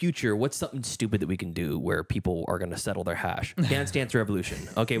 in the future, what's something stupid that we can do where people are going to settle their hash? Dance Dance Revolution.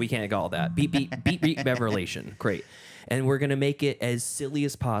 Okay, we can't get all that. Beat Revelation. Great. And we're going to make it as silly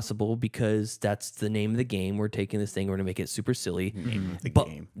as possible because that's the name of the game. We're taking this thing, we're going to make it super silly.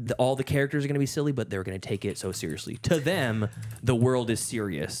 All the characters are going to be silly, but they're going to take it so seriously. To them, the world is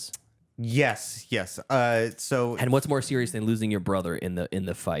serious. Yes. And what's more serious than losing your brother in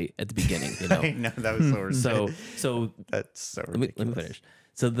the fight at the beginning? I know, that was so ridiculous. So that's so ridiculous. Let me finish.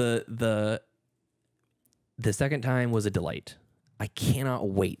 So the second time was a delight. I cannot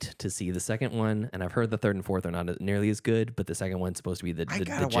wait to see the second one, and I've heard the third and fourth are not nearly as good, but the second one's supposed to be the I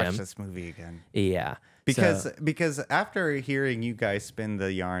gotta gem. watch this movie again. Yeah, because after hearing you guys spin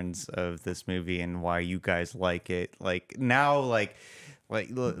the yarns of this movie and why you guys like it, like now, like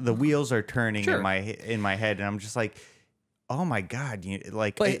the wheels are turning in my head, and I'm just like, oh my God,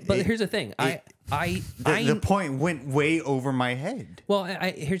 But here's the thing, the point went way over my head. Well,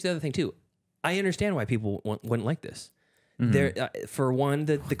 here's the other thing too. I understand why people wouldn't like this. There, for one,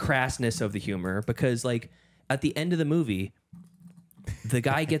 the crassness of the humor, because like at the end of the movie, the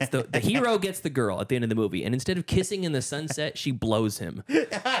guy gets the hero gets the girl at the end of the movie, and instead of kissing in the sunset, she blows him.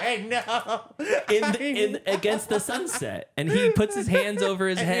 I know. In against the sunset, and he puts his hands over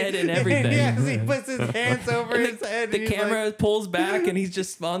his head and everything. Yes, he puts his hands over his head. The camera pulls back, and he's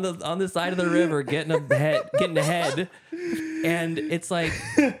just on the side of the river getting ahead. And it's like,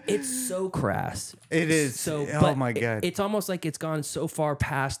 it's so crass. It is. So, oh my God. It's almost like it's gone so far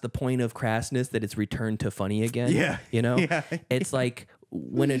past the point of crassness that it's returned to funny again. Yeah. You know? Yeah. It's like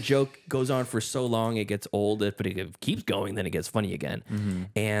when a joke goes on for so long, it gets old, but it keeps going, then it gets funny again. Mm-hmm.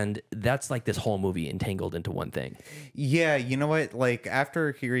 And that's like this whole movie entangled into one thing. Yeah, you know what? Like,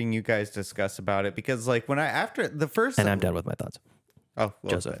 after hearing you guys discuss about it, because like when after the first, And I'm done with my thoughts. oh,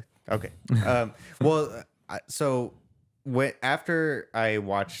 well, Joseph. okay. So after I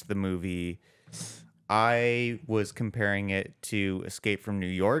watched the movie, I was comparing it to Escape from New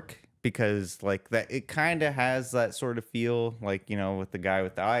York, because like that, it kind of has that sort of feel, like, you know, with the guy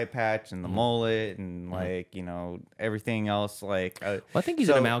with the eye patch and the mullet and like, you know, everything else. Like, Well, I think he's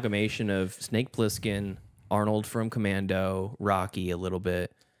an amalgamation of Snake Plissken, Arnold from Commando, Rocky a little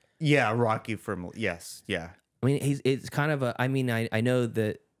bit. Yeah, Rocky from, yes, yeah. I mean, it's kind of I know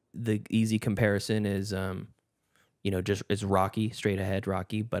that the easy comparison is, you know, just it's Rocky, straight ahead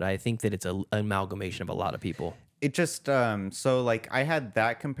Rocky, but I think that it's an amalgamation of a lot of people. It just so like I had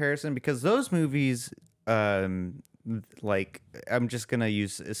that comparison because those movies, like I'm just gonna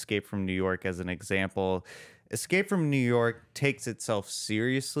use Escape from New York as an example. Escape from New York takes itself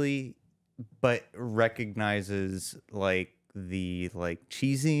seriously, but recognizes like the like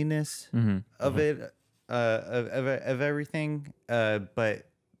cheesiness of it, of everything. But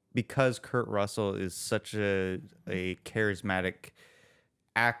because Kurt Russell is such a charismatic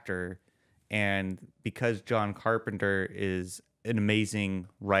actor, and because John Carpenter is an amazing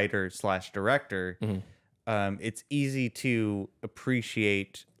writer / director, it's easy to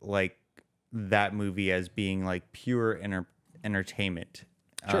appreciate like that movie as being like pure entertainment.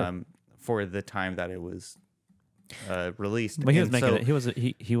 Sure. For the time that it was released. But he was And making so-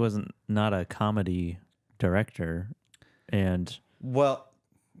 it. He wasn't not a comedy director, and well,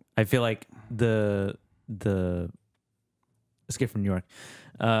 I feel like the Escape from New York,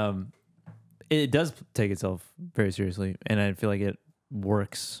 it does take itself very seriously, and I feel like it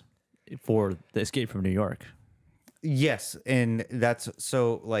works for the Escape from New York. yes, and that's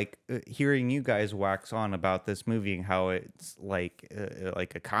so like hearing you guys wax on about this movie and how it's like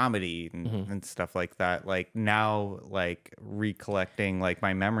a comedy and stuff like that. Like now, like recollecting like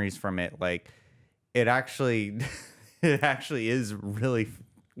my memories from it, like it actually is really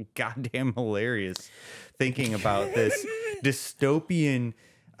goddamn hilarious thinking about this dystopian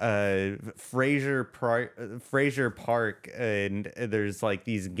Frazier Park, and there's like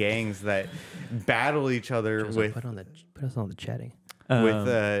these gangs that battle each other with put us on the chatting.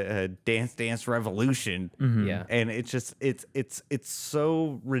 Dance Revolution. Yeah. And it's just it's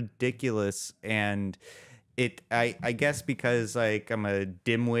so ridiculous, and I guess because like I'm a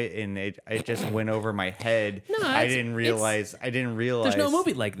dimwit and it just went over my head. No, I didn't realize There's no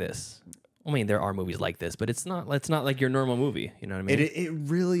movie like this. I mean, there are movies like this, but it's not like your normal movie. You know what I mean? It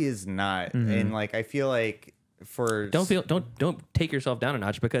really is not. And like I feel like don't take yourself down a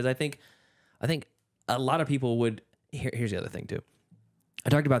notch, because I think a lot of people would. Here's the other thing too. I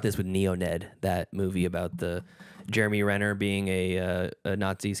talked about this with Neo Ned, that movie about the Jeremy Renner being a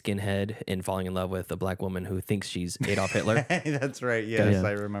Nazi skinhead and falling in love with a black woman who thinks she's Adolf Hitler. That's right. Yes,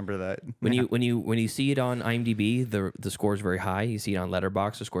 I remember that. When you see it on IMDb, the score is very high. You see it on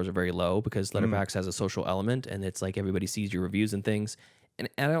Letterboxd, the scores are very low, because Letterboxd has a social element, and it's like everybody sees your reviews and things. And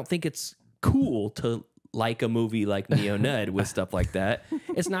I don't think it's cool to like a movie like Neo Ned with stuff like that.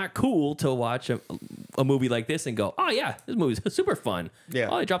 It's not cool to watch a movie like this and go, oh yeah, this movie's super fun. Yeah.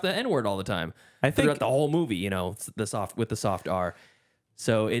 Oh, they drop the N-word all the time. I think throughout the whole movie, you know, the soft R.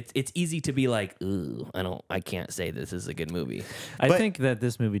 So it's easy to be like, ooh, I can't say this is a good movie. I think that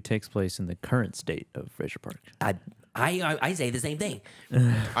this movie takes place in the current state of Frazier Park. I say the same thing.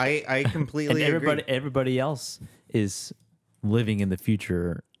 I completely And agree. everybody else is living in the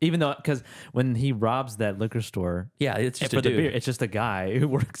future, even though, because when he robs that liquor store, Yeah, it's just for a the dude. beer, it's just a guy who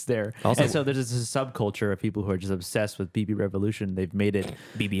works there. Also- And so there's this subculture of people who are just obsessed with BB Revolution. They've made it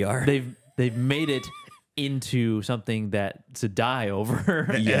BBR. They've made it into something that to die over.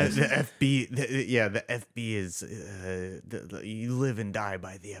 The FB, the FB is you live and die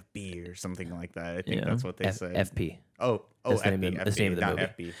by the FB or something like that. I think Yeah. that's what they said. FP. Oh, That's the FB, name of- that's the name of the not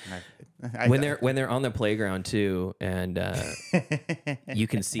movie. FB. When they're on the playground too, and you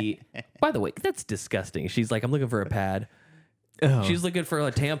can see. By the way, that's disgusting. She's like, I'm looking for a pad, Oh. She's looking for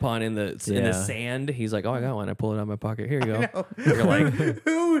a tampon in the sand. He's like, oh, I got one. I pull it out of my pocket. Here you go. You're like,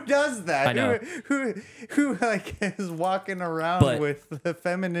 who does that? I know. Who like is walking around with the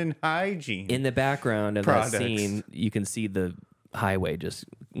feminine hygiene? In the background of that scene, you can see the highway, just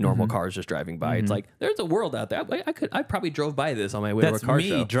normal cars just driving by. It's like there's a world out there. I probably drove by this on my way to a car show.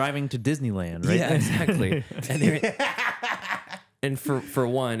 That's me driving to Disneyland, right? Yeah, exactly. And for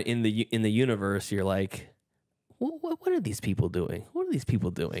one, in the universe, you're like, what are these people doing? What are these people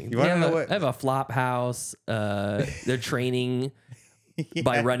doing? You want to know what? They have a flop house. They're training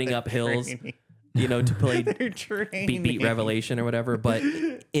by running up hills, to play beat Revelation or whatever. But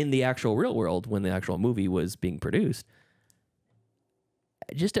in the actual real world, when the actual movie was being produced,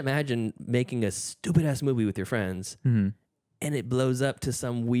 just imagine making a stupid ass movie with your friends, and it blows up to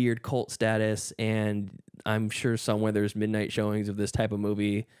some weird cult status. And I'm sure somewhere there's midnight showings of this type of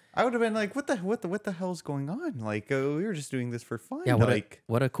movie. I would have been like, what the hell's going on? Like, we were just doing this for fun. Yeah,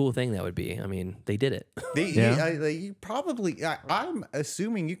 what a cool thing that would be. I mean, they did it. You probably, I'm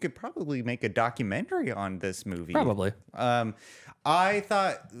assuming you could probably make a documentary on this movie. Probably. I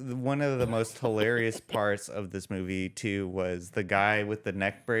thought one of the most hilarious parts of this movie too was the guy with the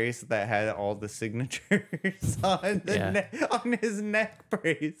neck brace that had all the signatures on on his neck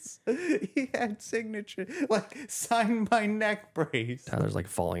brace. He had signature like sign my neck brace. Tyler's like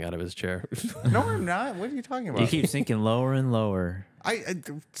falling out of his chair. No, I'm not. What are you talking about? You keep sinking lower and lower. I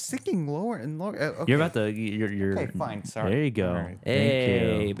sinking lower and lower. Okay. You're about to. You're. Okay, fine. Sorry. There you go. Right.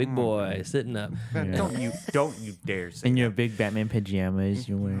 Hey, big boy, sitting up. Don't you dare say in your that. big Batman pajamas.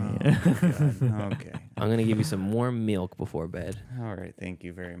 You're wearing. Okay. I'm gonna give you some warm milk before bed. All right. Thank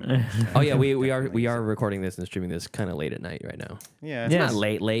you very much. Oh yeah, we are recording this and streaming this kind of late at night right now. Yeah. It's not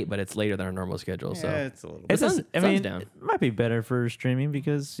late, but it's later than our normal schedule. So it's a little. It's sun's down. it might be better for streaming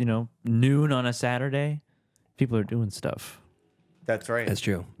because noon on a Saturday, people are doing stuff. That's right. That's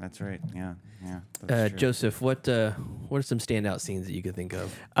true. That's right. Yeah. That's true. Joseph, what are some standout scenes that you could think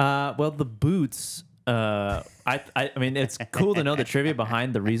of? Well, the boots. I mean, it's cool to know the trivia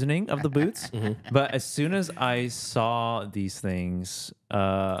behind the reasoning of the boots. But as soon as I saw these things,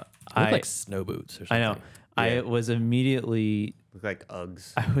 Look like snow boots or something. I know. Yeah. I was immediately look like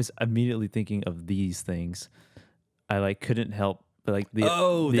Uggs. I was immediately thinking of these things. I couldn't help. But like the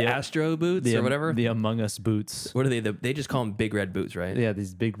Astro boots or whatever, the Among Us boots. What are they? They just call them big red boots, right? Yeah,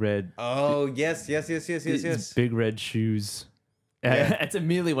 these big red. Oh yes. Big red shoes. Yeah. That's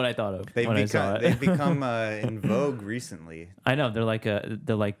immediately what I thought of when I saw it. They've become in vogue recently. I know they're like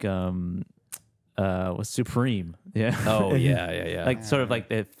Supreme. Yeah. Oh yeah. Like sort of like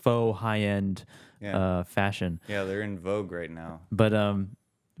the faux high end fashion. Yeah, they're in vogue right now. But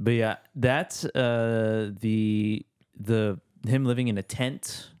yeah, that's the him living in a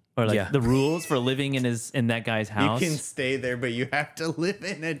tent, or like the rules for living in that guy's house. You can stay there, but you have to live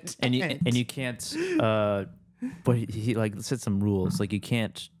in a tent. And you can't. But he like said some rules, like you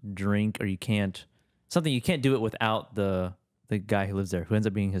can't drink, or you can't do it without the guy who lives there, who ends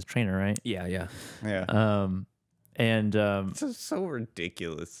up being his trainer, right? Yeah. It's so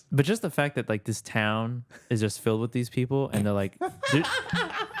ridiculous. But just the fact that like this town is just filled with these people, and they're like,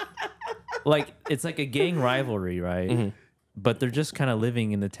 like it's like a gang rivalry, right? But they're just kind of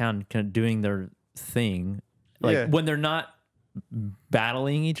living in the town, kind of doing their thing. Like when they're not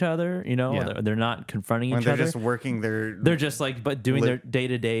battling each other, they're not confronting each other. They're just working they're just like, but doing their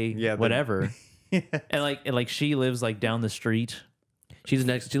day-to-day whatever. And like she lives like down the street. She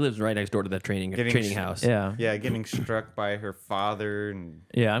lives right next door to that training house. Yeah. Yeah, getting struck by her father. And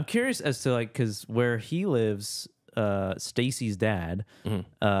yeah, I'm curious as to like, because where he lives, Stacy's dad.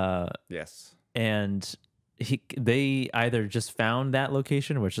 Yes. And they either just found that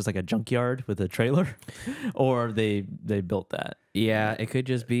location, where it's just like a junkyard with a trailer, or they built that. Yeah, it could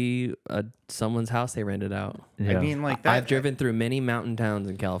just be someone's house they rented out. Yeah. I mean, like that. I've driven through many mountain towns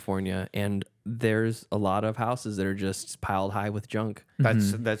in California, and there's a lot of houses that are just piled high with junk.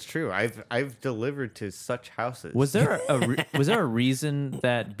 That's true. I've delivered to such houses. Was there a reason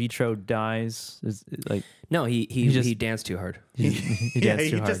that Vitro dies? No, he danced too hard. He danced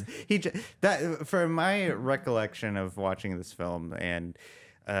too hard. That from my recollection of watching this film, and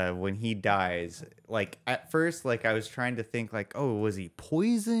when he dies, like at first, like I was trying to think like, oh, was he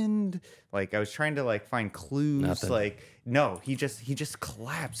poisoned? Like I was trying to like find clues. Nothing. Like no, he just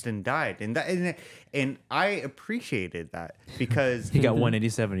collapsed and died, and I appreciated that because he got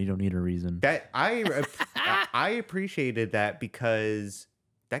 187. You don't need a reason. That I appreciated that because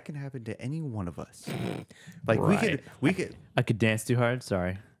that can happen to any one of us. Like we could. I could dance too hard.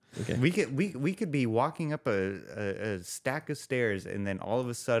 Sorry. Okay. We could be walking up a stack of stairs, and then all of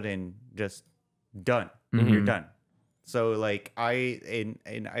a sudden just done. You're done. So like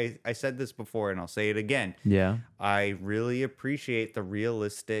I said this before and I'll say it again. Yeah. I really appreciate the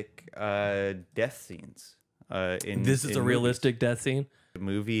realistic death scenes. This is a realistic death scene. The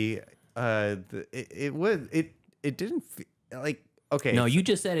movie. It didn't feel like. Okay. No, you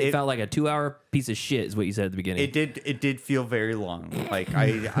just said it felt like a 2-hour piece of shit is what you said at the beginning. It did feel very long. Like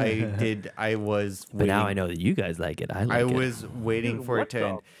I was waiting. But now I know that you guys like it. I was waiting for it to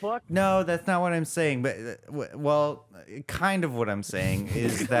end. Fuck? No, that's not what I'm saying. But well, kind of what I'm saying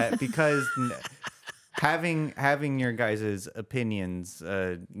is that because having your guys' opinions,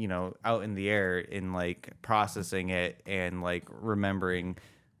 out in the air in like processing it and like remembering,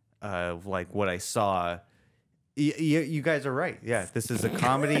 like what I saw. You guys are right. Yeah, this is a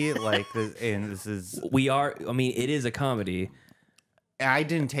comedy. Like, and this is. I mean, it is a comedy. I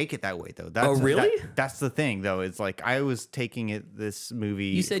didn't take it that way though. Oh, really? That's the thing though. It's like I was taking it. This movie.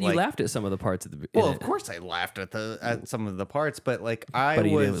 You said like, you laughed at some of the parts of the. Well, of course I laughed at some of the parts, but like but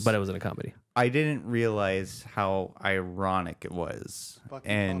it wasn't a comedy. I didn't realize how ironic it was.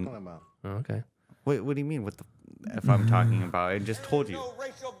 And talking about? Oh, okay. What do you mean? What the if I'm talking about? I just told you. No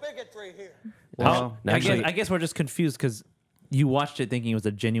racial bigotry here. Well, I guess we're just confused because you watched it thinking it was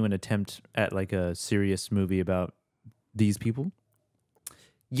a genuine attempt at like a serious movie about these people.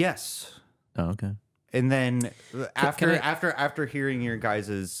 Yes. Oh, okay. And then after hearing your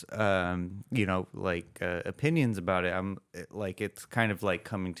guys's opinions about it, I'm like it's kind of like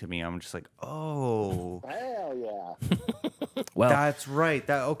coming to me. I'm just like, oh, Hell yeah. Well, that's right.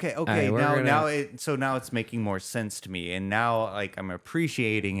 Okay. Right, now it's making more sense to me, and now like I'm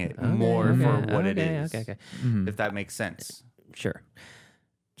appreciating it more for what it is. Okay. If that makes sense. Sure.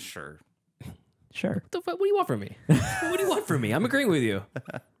 Sure. What do you want from me? What do you want from me? I'm agreeing with you.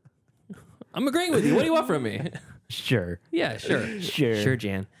 I'm agreeing with you. What do you want from me? Sure. Yeah, sure. Sure,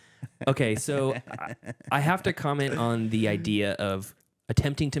 Jan. Okay, so I have to comment on the idea of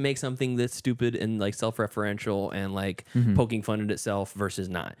attempting to make something that's stupid and like self-referential and like poking fun at itself versus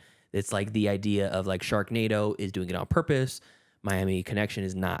not. It's like the idea of like Sharknado is doing it on purpose. Miami Connection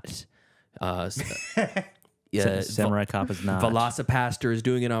is not. Yeah, Samurai Cop is not. Velocipaster is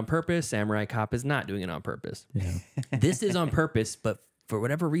doing it on purpose. Samurai Cop is not doing it on purpose. Yeah. This is on purpose, but for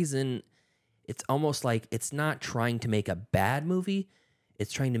whatever reason, it's almost like it's not trying to make a bad movie.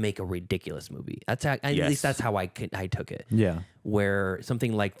 It's trying to make a ridiculous movie. That's how, at least that's how I took it. Yeah. Where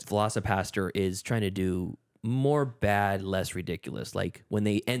something like Velocipaster is trying to do more bad, less ridiculous. Like when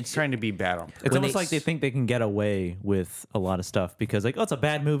they end, Trying to be bad on purpose. It's almost like they think they can get away with a lot of stuff because, like, oh, it's a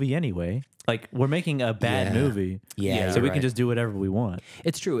bad movie anyway. Like, we're making a bad movie. Yeah, so we can just do whatever we want.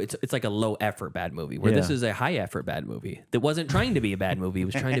 It's true. It's like a low effort bad movie, where this is a high effort bad movie that wasn't trying to be a bad movie. It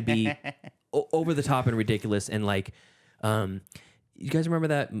was trying to be over the top and ridiculous. And like, you guys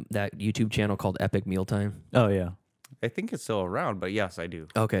remember that YouTube channel called Epic Mealtime? Oh, yeah. I think it's still around, but yes, I do.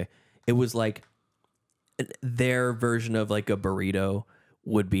 Okay. It was like their version of like a burrito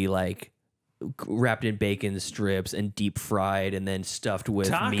would be like wrapped in bacon strips and deep fried and then stuffed with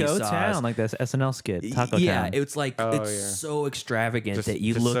meat Taco sauce. Town, like that SNL skit. Taco Yeah, Town. it's like so extravagant that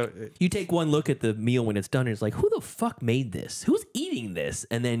you just look, you take one look at the meal when it's done, and it's like, who the fuck made this? Who's eating this?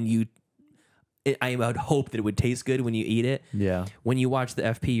 And then I would hope that it would taste good when you eat it. Yeah. When you watch the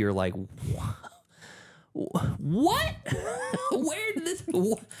FP, you're like, what? Where did this?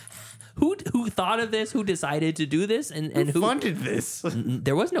 Who thought of this? Who decided to do this? And who funded this?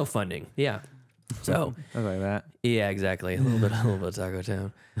 There was no funding. Yeah. So like that. Yeah, exactly. A little bit of Taco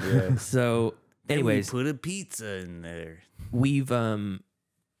Town. Yeah. So, anyways, put a pizza in there. We've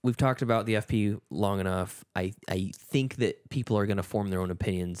talked about the FP long enough. I think that people are going to form their own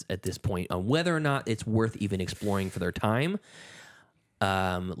opinions at this point on whether or not it's worth even exploring for their time.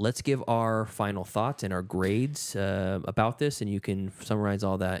 Let's give our final thoughts and our grades about this, and you can summarize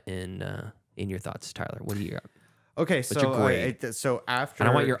all that in your thoughts, Tyler. What do you got? Okay, What's your grade? So after,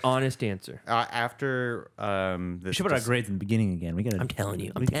 And I want your honest answer. After We should put our grades in the beginning again. We gotta. I'm telling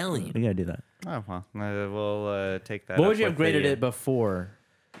you. We gotta do that. Oh well, we'll take that. What up would you have with graded the, it before?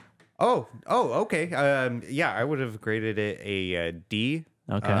 Oh, okay. Yeah, I would have graded it a D.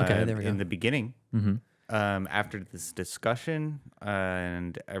 Okay, there we go. In the beginning. Mm-hmm. After this discussion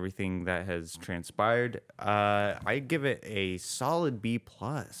and everything that has transpired, I give it a solid B+.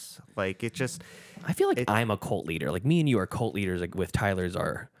 Like it just, I feel like I'm a cult leader. Like me and you are cult leaders. Like with Tyler's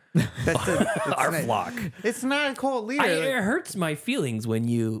our flock. It's not a cult leader. It hurts my feelings when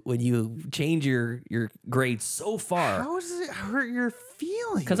you change your grade so far. How does it hurt your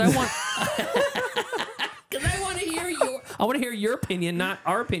feelings? Because I want. I want to hear your opinion, not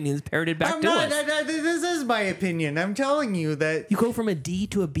our opinions parroted back to us. This is my opinion. I'm telling you that you go from a D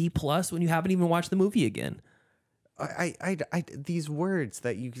to a B+ when you haven't even watched the movie again. these words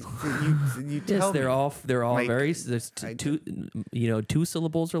that you Yes, tell they're me. all Like, very. There's two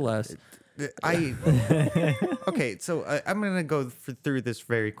syllables or less. Okay, so I'm gonna go through this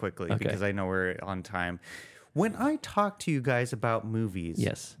very quickly Okay. because I know we're on time. When I talk to you guys about movies,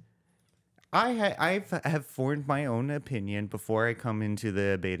 Yes. I have formed my own opinion before I come into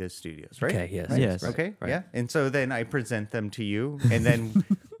the beta studios, right? Okay. Yes. Right? Yes. Okay. Right. Yeah. And so then I present them to you, and then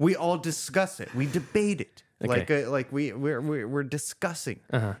we all discuss it. We debate it, Okay. like we're discussing,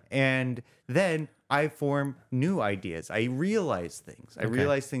 Uh-huh. and then I form new ideas. I realize things. I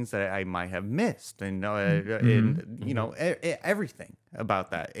realize things that I might have missed, and and you know everything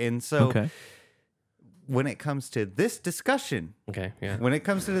about that. And so Okay. when it comes to this discussion, Okay. Yeah. when it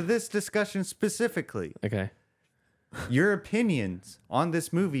comes to this discussion specifically, Okay. your opinions on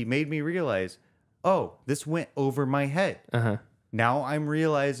this movie made me realize, oh, this went over my head. Uh-huh. Now I'm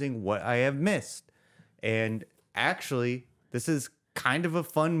realizing what I have missed. And actually, this is kind of a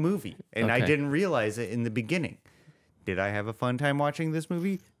fun movie. And I Okay. didn't realize it in the beginning. Did I have a fun time watching this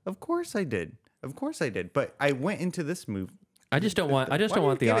movie? Of course I did. Of course I did. But I went into this movie. I just don't want. I just don't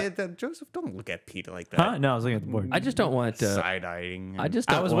want the. Joseph, don't look at Pete like that. Huh? No, I was looking at the board. I just don't want. Side-eyeing. I just.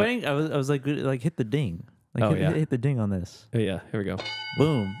 Don't I was want, waiting. I was like hit the ding. Like Oh, hit, yeah. hit the ding on this. Oh, yeah. Here we go.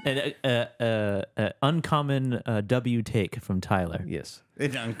 Boom. And uncommon W take from Tyler. Yes.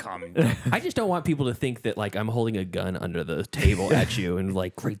 It's uncommon. I just don't want people to think that like I'm holding a gun under the table at you and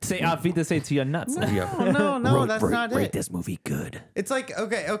like great. Say feed the say to your nuts. No, that's not rate it. this movie good. It's like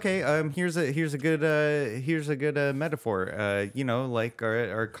okay. Here's a good metaphor. You know, like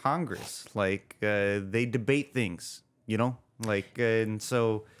our Congress, like they debate things. You know, like and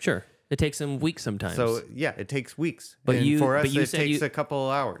so Sure. It takes them weeks sometimes. so yeah, it takes weeks. But and you- for us but you it said takes you- a couple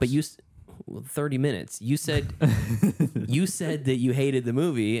of hours. But 30 minutes. You said you said that you hated the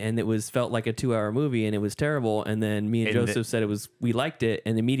movie and it felt like a 2-hour movie and it was terrible. And then me and Joseph said we liked it,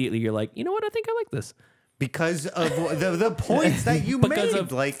 and immediately you're like, you know what? I think I like this because of the points that you because made,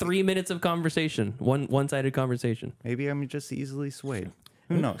 of like 3 minutes of conversation, one-sided conversation. maybe I'm just easily swayed.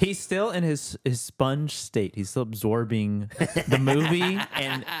 Who knows? He's still in his sponge state. He's still absorbing the movie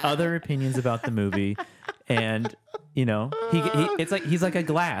and other opinions about the movie. And, you know, it's like he's like a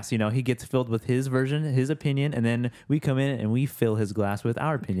glass, you know, he gets filled with his version, his opinion, and then we come in and we fill his glass with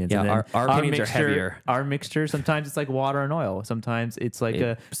our opinions. Yeah, and then our opinions are heavier. Our mixture, sometimes it's like water and oil. Sometimes it's like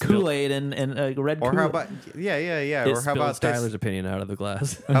a Kool-Aid and a red Or Kool-Aid. how about yeah. It Or how about Tyler's this? opinion out of the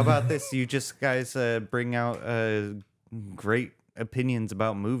glass. How about this? You just guys bring out great opinions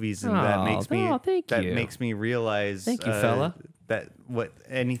about movies, and that makes me realize. Thank you, fella. That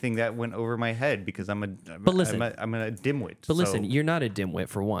anything that went over my head because I'm a dimwit. But listen, you're not a dimwit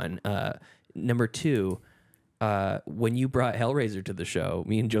for one. Number two, when you brought Hellraiser to the show,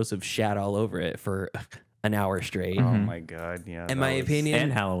 me and Joseph shat all over it for an hour straight. Oh my god, yeah. And my opinion,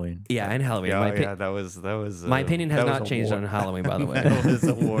 and Halloween. yeah, and Halloween. That was. My opinion has that was not a changed war. on Halloween, by the way. That was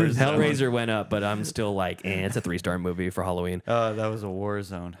a war zone. Hellraiser went up, but I'm still like, it's a 3-star movie for Halloween. That was a war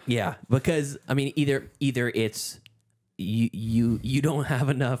zone. Yeah, because I mean, either it's you don't have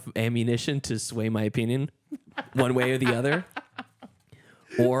enough ammunition to sway my opinion one way or the other,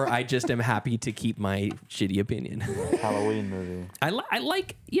 or I just am happy to keep my shitty opinion. Halloween movie. I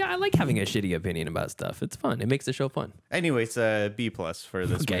like having a shitty opinion about stuff. It's fun. It makes the show fun. Anyways, B+ for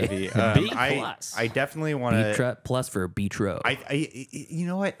this Okay. movie. B+. I definitely want to. Plus for Betro. You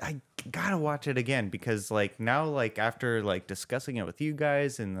know what? I gotta watch it again because like now, like after like discussing it with you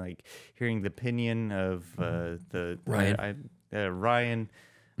guys and like hearing the opinion of Ryan. Ryan,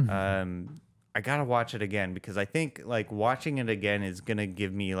 I gotta watch it again because I think like watching it again is gonna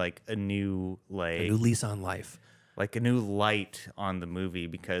give me like a new lease on life, like a new light on the movie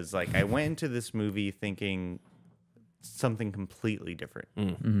because like I went into this movie thinking something completely different.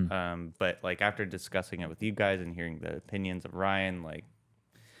 But like after discussing it with you guys and hearing the opinions of Ryan, like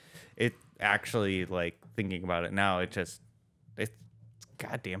it actually like thinking about it now, it's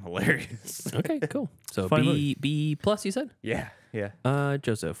goddamn hilarious. Okay, cool. So Fun B+, you said? Yeah.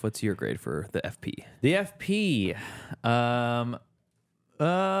 Joseph, what's your grade for the FP? The FP.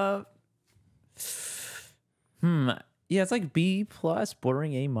 Yeah, it's like B+,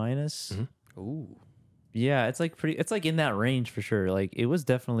 bordering A-. Ooh. Yeah, it's like pretty. It's like in that range for sure. Like it was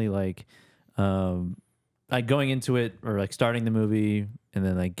definitely like going into it or like starting the movie and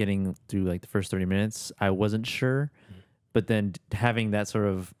then like getting through like the first 30 minutes, I wasn't sure, but then having that sort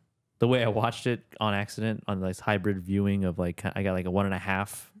of the way I watched it on accident on this hybrid viewing of like I got like a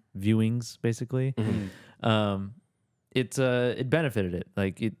 1.5 viewings basically. It benefited it.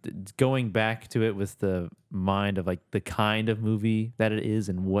 Like it's going back to it with the mind of like the kind of movie that it is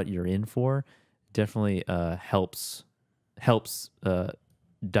and what you're in for definitely helps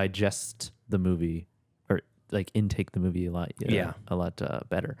digest the movie or like intake the movie a lot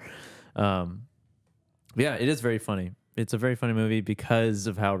better. Yeah, it is very funny. It's a very funny movie because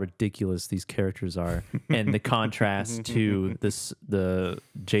of how ridiculous these characters are and the contrast to the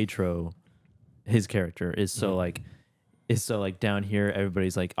Jatro, his character is so like down here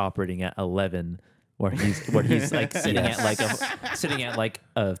everybody's like operating at 11 where he's like sitting at like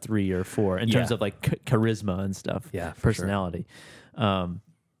a 3 or 4 in terms of like charisma and stuff. Yeah, personality. Sure.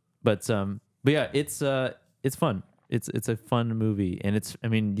 But yeah, it's fun. It's a fun movie, and if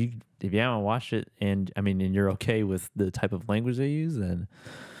you haven't watched it, and you're okay with the type of language they use, then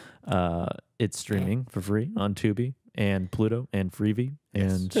it's streaming for free on Tubi and Pluto and FreeVee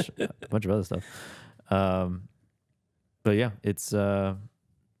and a bunch of other stuff. But yeah, it's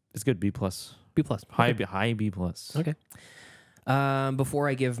good. B+. High B+. Okay. Before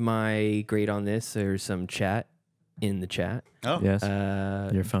I give my grade on this, there's some chat in the chat. Oh yes,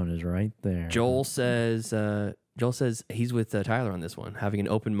 your phone is right there. Joel says he's with Tyler on this one. Having an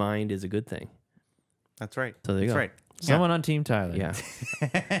open mind is a good thing. That's right. So there you go. Right. Someone on Team Tyler. Yeah.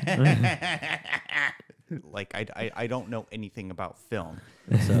 Like I don't know anything about film.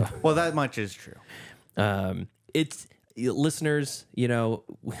 So well, that much is true. It's listeners, we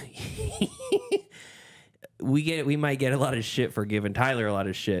might get a lot of shit for giving Tyler a lot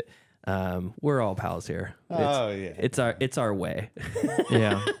of shit. We're all pals here. It's our way.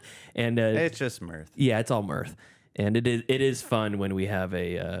 Yeah. And it's just mirth. Yeah, it's all mirth. And it is fun when we have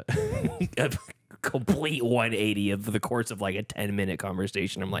a complete 180 of the course of like a 10-minute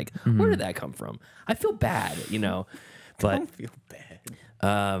conversation. I'm like, where did that come from? I feel bad, but Don't feel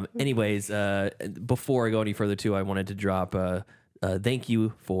bad. Anyways, before I go any further too, I wanted to drop thank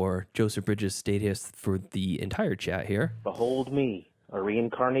you for Joseph Bridges Statius for the entire chat here. Behold me, a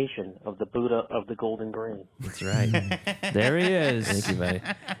reincarnation of the Buddha of the Golden Grain. That's right. There he is. Thank you, buddy.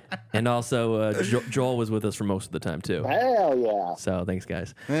 And also, Joel was with us for most of the time too. Hell yeah. So thanks,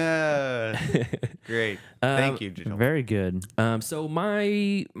 guys. Great. Thank you, Joel. Very good. So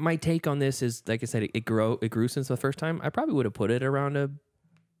my take on this is, like I said, it grew since the first time. I probably would have put it around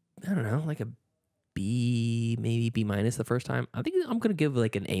like a B, maybe B- the first time. I think I'm gonna give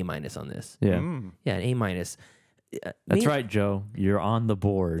like an A- on this. Yeah. Yeah, an A-. That's right, Joe. You're on the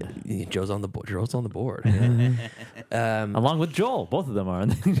board. Joe's on the board. Joel's on the board. Along with Joel. Both of them are.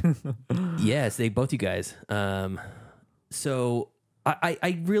 Yes, both you guys. So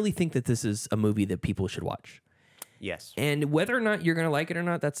I really think that this is a movie that people should watch. Yes. And whether or not you're going to like it or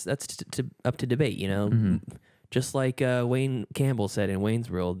not, that's up to debate, Just like Wayne Campbell said in Wayne's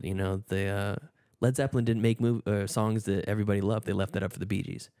World, the Led Zeppelin didn't make songs that everybody loved. They left that up for the Bee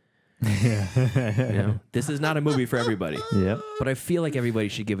Gees. Yeah. This is not a movie for everybody. Yeah. But I feel like everybody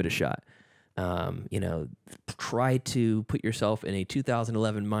should give it a shot. Try to put yourself in a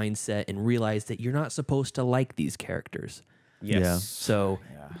 2011 mindset and realize that you're not supposed to like these characters. Yes. Yeah. So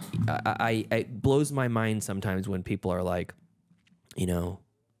it blows my mind sometimes when people are like, I'm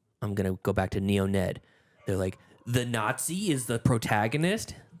going to go back to Neo Ned. They're like, the Nazi is the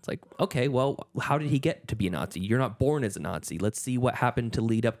protagonist. It's like, okay, well, how did he get to be a Nazi? You're not born as a Nazi. Let's see what happened to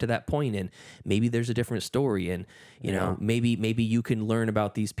lead up to that point, and maybe there's a different story, and maybe you can learn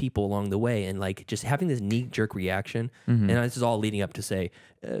about these people along the way, and like just having this knee-jerk reaction, and this is all leading up to say,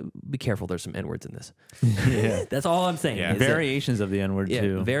 be careful, there's some N-words in this. Yeah. That's all I'm saying. Yeah. Variations of the N-word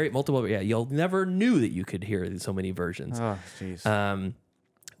too. Very multiple. Yeah, you'll never knew that you could hear so many versions. Oh, jeez.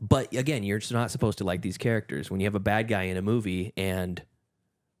 But again, you're just not supposed to like these characters. When you have a bad guy in a movie and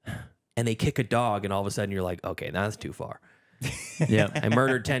they kick a dog, and all of a sudden you're like, okay, that's too far. Yeah, I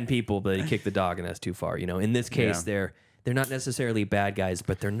murdered 10 people, but he kicked the dog, and that's too far. In this case, they're not necessarily bad guys,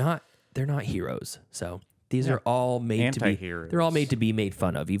 but they're not heroes. So these are all made to be. They're all made to be made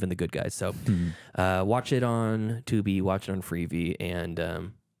fun of, even the good guys. So watch it on Tubi, watch it on FreeVee, and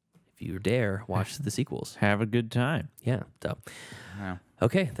if you dare, watch the sequels. Have a good time. Yeah. So Wow.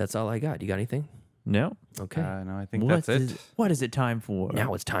 Okay, that's all I got. You got anything? No. Okay. No, I think that's it. What is it time for?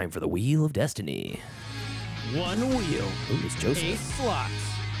 Now it's time for the Wheel of Destiny. One wheel, Ooh, it's Joseph. 8 slots,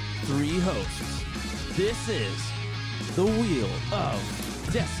 3 hosts. This is the Wheel of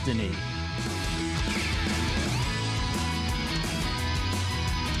Destiny.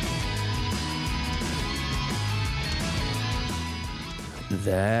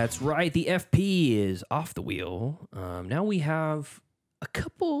 That's right. The FP is off the wheel. Now we have a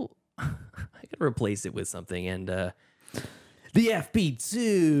couple. I gotta replace it with something, and the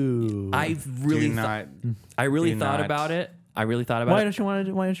FP2. I really thought about it. I really thought about it. Why don't you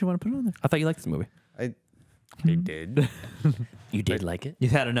want to put it on there? I thought you liked this movie. I did. You did like it?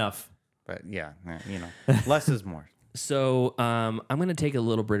 You've had enough. But yeah, you know, less is more. So I'm going to take a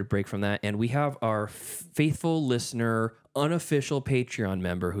little bit of break from that, and we have our faithful listener, unofficial Patreon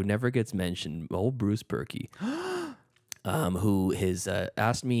member who never gets mentioned, old Bruce Berkey, who has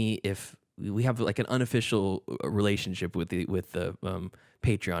asked me if we have like an unofficial relationship with the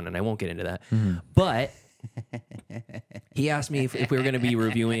Patreon, and I won't get into that, but he asked me if we were going to be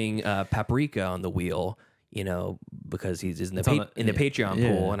reviewing Paprika on the wheel. You know, because he's in the Patreon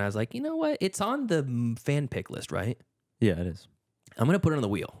pool, and I was like, you know what? It's on the fan pick list, right? Yeah, it is. I'm gonna put it on the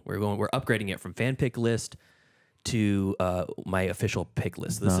wheel. We're upgrading it from fan pick list to my official pick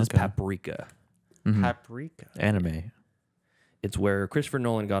list. This is Paprika. Paprika Anime. It's where Christopher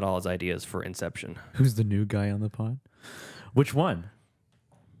Nolan got all his ideas for Inception. Who's the new guy on the pod? Which one?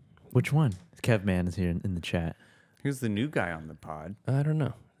 Kev Man is here in the chat. Who's the new guy on the pod? I don't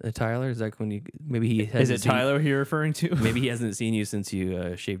know. Tyler, is that when you maybe he hasn't is it Tyler you're referring to? Maybe he hasn't seen you since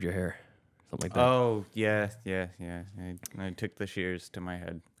you shaved your hair, something like that. Oh yeah. I took the shears to my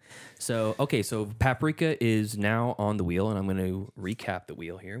head. So so Paprika is now on the wheel, and I'm going to recap the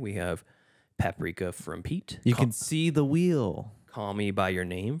wheel here. We have Paprika from Pete. You can see the wheel. Call Me by Your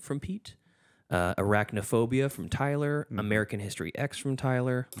Name from Pete. Arachnophobia from Tyler. American History X from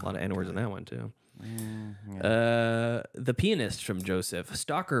Tyler. A lot of N-words in that one too. The Pianist from Joseph,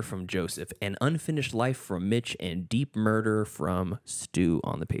 Stalker from Joseph, and Unfinished Life from Mitch, and Deep Murder from Stu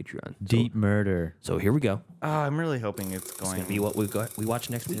on the Patreon. Deep Murder. So here we go. I'm really hoping it's going to be what we watch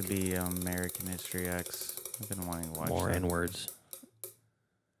next week. To be American History X. I've been wanting to watch more that. N-words.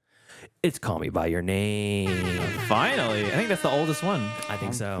 It's Call Me by Your Name. Finally, I think that's the oldest one. I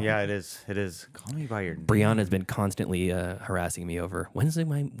think so. Yeah, it is. It is. Call Me by Your Name. Brianna's been constantly harassing me over when's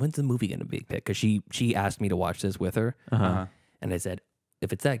the movie going to be picked, because she asked me to watch this with her, and I said,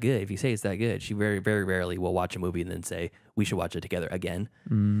 if it's that good, if you say it's that good, she very, very rarely will watch a movie and then say we should watch it together again.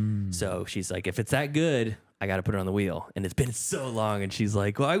 So she's like, if it's that good, I got to put it on the wheel. And it's been so long, and she's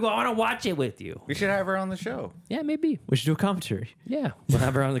like, well, I want to watch it with you. We should have her on the show. Yeah, maybe. We should do a commentary. Yeah, we'll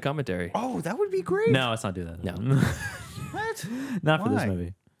have her on the commentary. Oh, that would be great. No, let's not do that. No. What? Not for this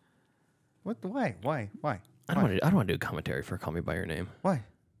movie. What? Why? I don't want to do a commentary for Call Me by Your Name. Why?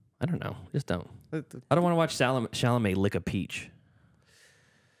 I don't know. Just don't. I don't want to watch Chalamet lick a peach.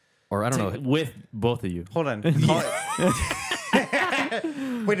 Or I don't know. With both of you. Hold on.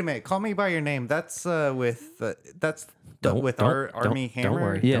 Wait a minute. Call Me by Your Name. That's with Army Hammer. Don't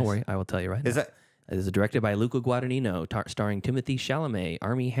worry. Yes. Don't worry. I will tell you right now. It is directed by Luca Guadagnino, starring Timothy Chalamet,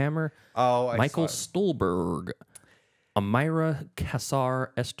 Army Hammer, Michael Stolberg, Amira Kassar,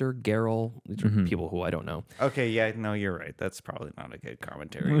 Esther Garrel. These are people who I don't know. Okay, yeah, no, you're right. That's probably not a good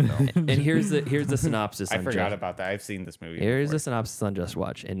commentary, though. And here's the synopsis. I forgot about that. I've seen this movie. Here's before. the synopsis on Just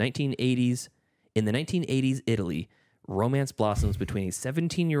Watch. In the 1980s Italy, romance blossoms between a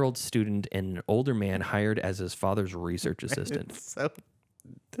 17-year-old student and an older man hired as his father's research assistant. so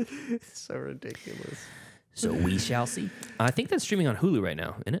ridiculous. So we shall see. I think that's streaming on Hulu right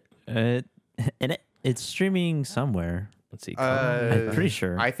now, isn't it? It's streaming somewhere. Let's see. I'm pretty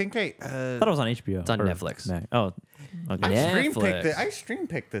sure. I think I thought it was on HBO. It's on Netflix. Oh, okay. I stream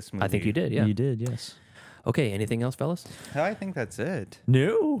picked this movie. I think you did. Yeah, you did. Yes. Okay. Anything else, fellas? I think that's it.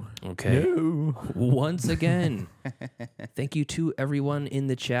 No. Okay. No. Once again, thank you to everyone in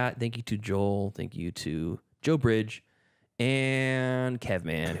the chat. Thank you to Joel. Thank you to Joe Bridge and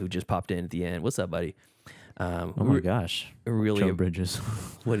Kevman, who just popped in at the end. What's up, buddy? Oh my gosh. Really, Joe Bridges.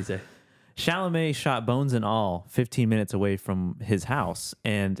 What did he say? Chalamet shot bones and all 15 minutes away from his house,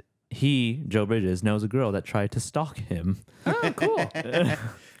 and he, Joe Bridges, knows a girl that tried to stalk him. Oh, cool.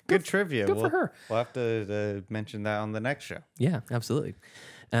 Good trivia. Good for her. We'll have to mention that on the next show. Yeah, absolutely.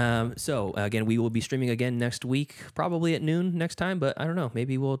 So again, we will be streaming again next week, probably at noon next time, but I don't know.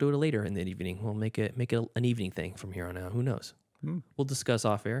 Maybe we'll do it later in the evening. We'll make it an evening thing from here on out. Who knows? We'll discuss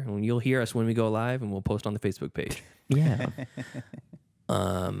off air, and you'll hear us when we go live, and we'll post on the Facebook page. Yeah.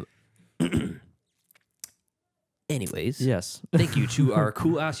 Anyways, yes. Thank you to our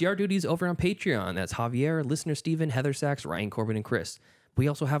cool ass yard duties over on Patreon. That's Javier, listener Steven, Heather Sachs, Ryan Corbin, and Chris. We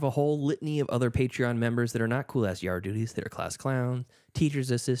also have a whole litany of other Patreon members that are not cool ass yard duties. They're class clowns, teachers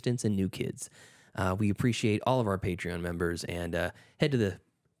assistants, and new kids. We appreciate all of our Patreon members, and head to the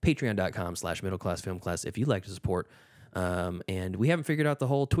patreon.com/middleclassfilmclass if you'd like to support. And we haven't figured out the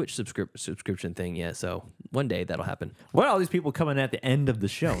whole Twitch subscription thing yet, so one day that'll happen. What are all these people coming at the end of the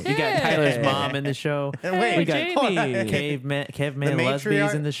show? You got Tyler's mom in the show. Wait, we got Jamie. Caveman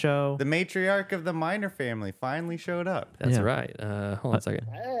Lesbies in the show. The matriarch of the Minor family finally showed up. That's right. Hold on a second.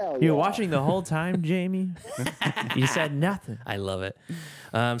 You were watching the whole time, Jamie? You said nothing. I love it.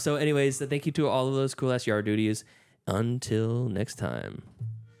 So anyways, thank you to all of those cool ass yard duties. Until next time.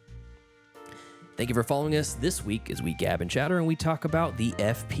 Thank you for following us this week as we gab and chatter and we talk about the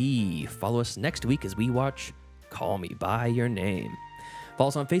FP. Follow us next week as we watch Call Me By Your Name. Follow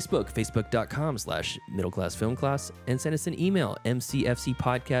us on Facebook, facebook.com/middleclassfilmclass, and send us an email,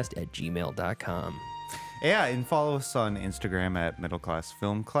 mcfcpodcast@gmail.com. Yeah, and follow us on Instagram at Middle Class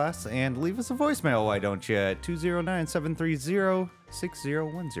Film Class, and leave us a voicemail, why don't you, at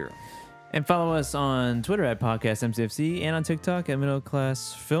 209-730-6010. And follow us on Twitter at Podcast MCFC and on TikTok at Middle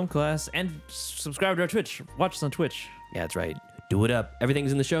Class Film Class. And subscribe to our Twitch. Watch us on Twitch. Yeah, that's right. Do it up.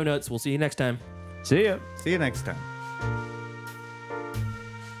 Everything's in the show notes. We'll see you next time. See ya. See you next time.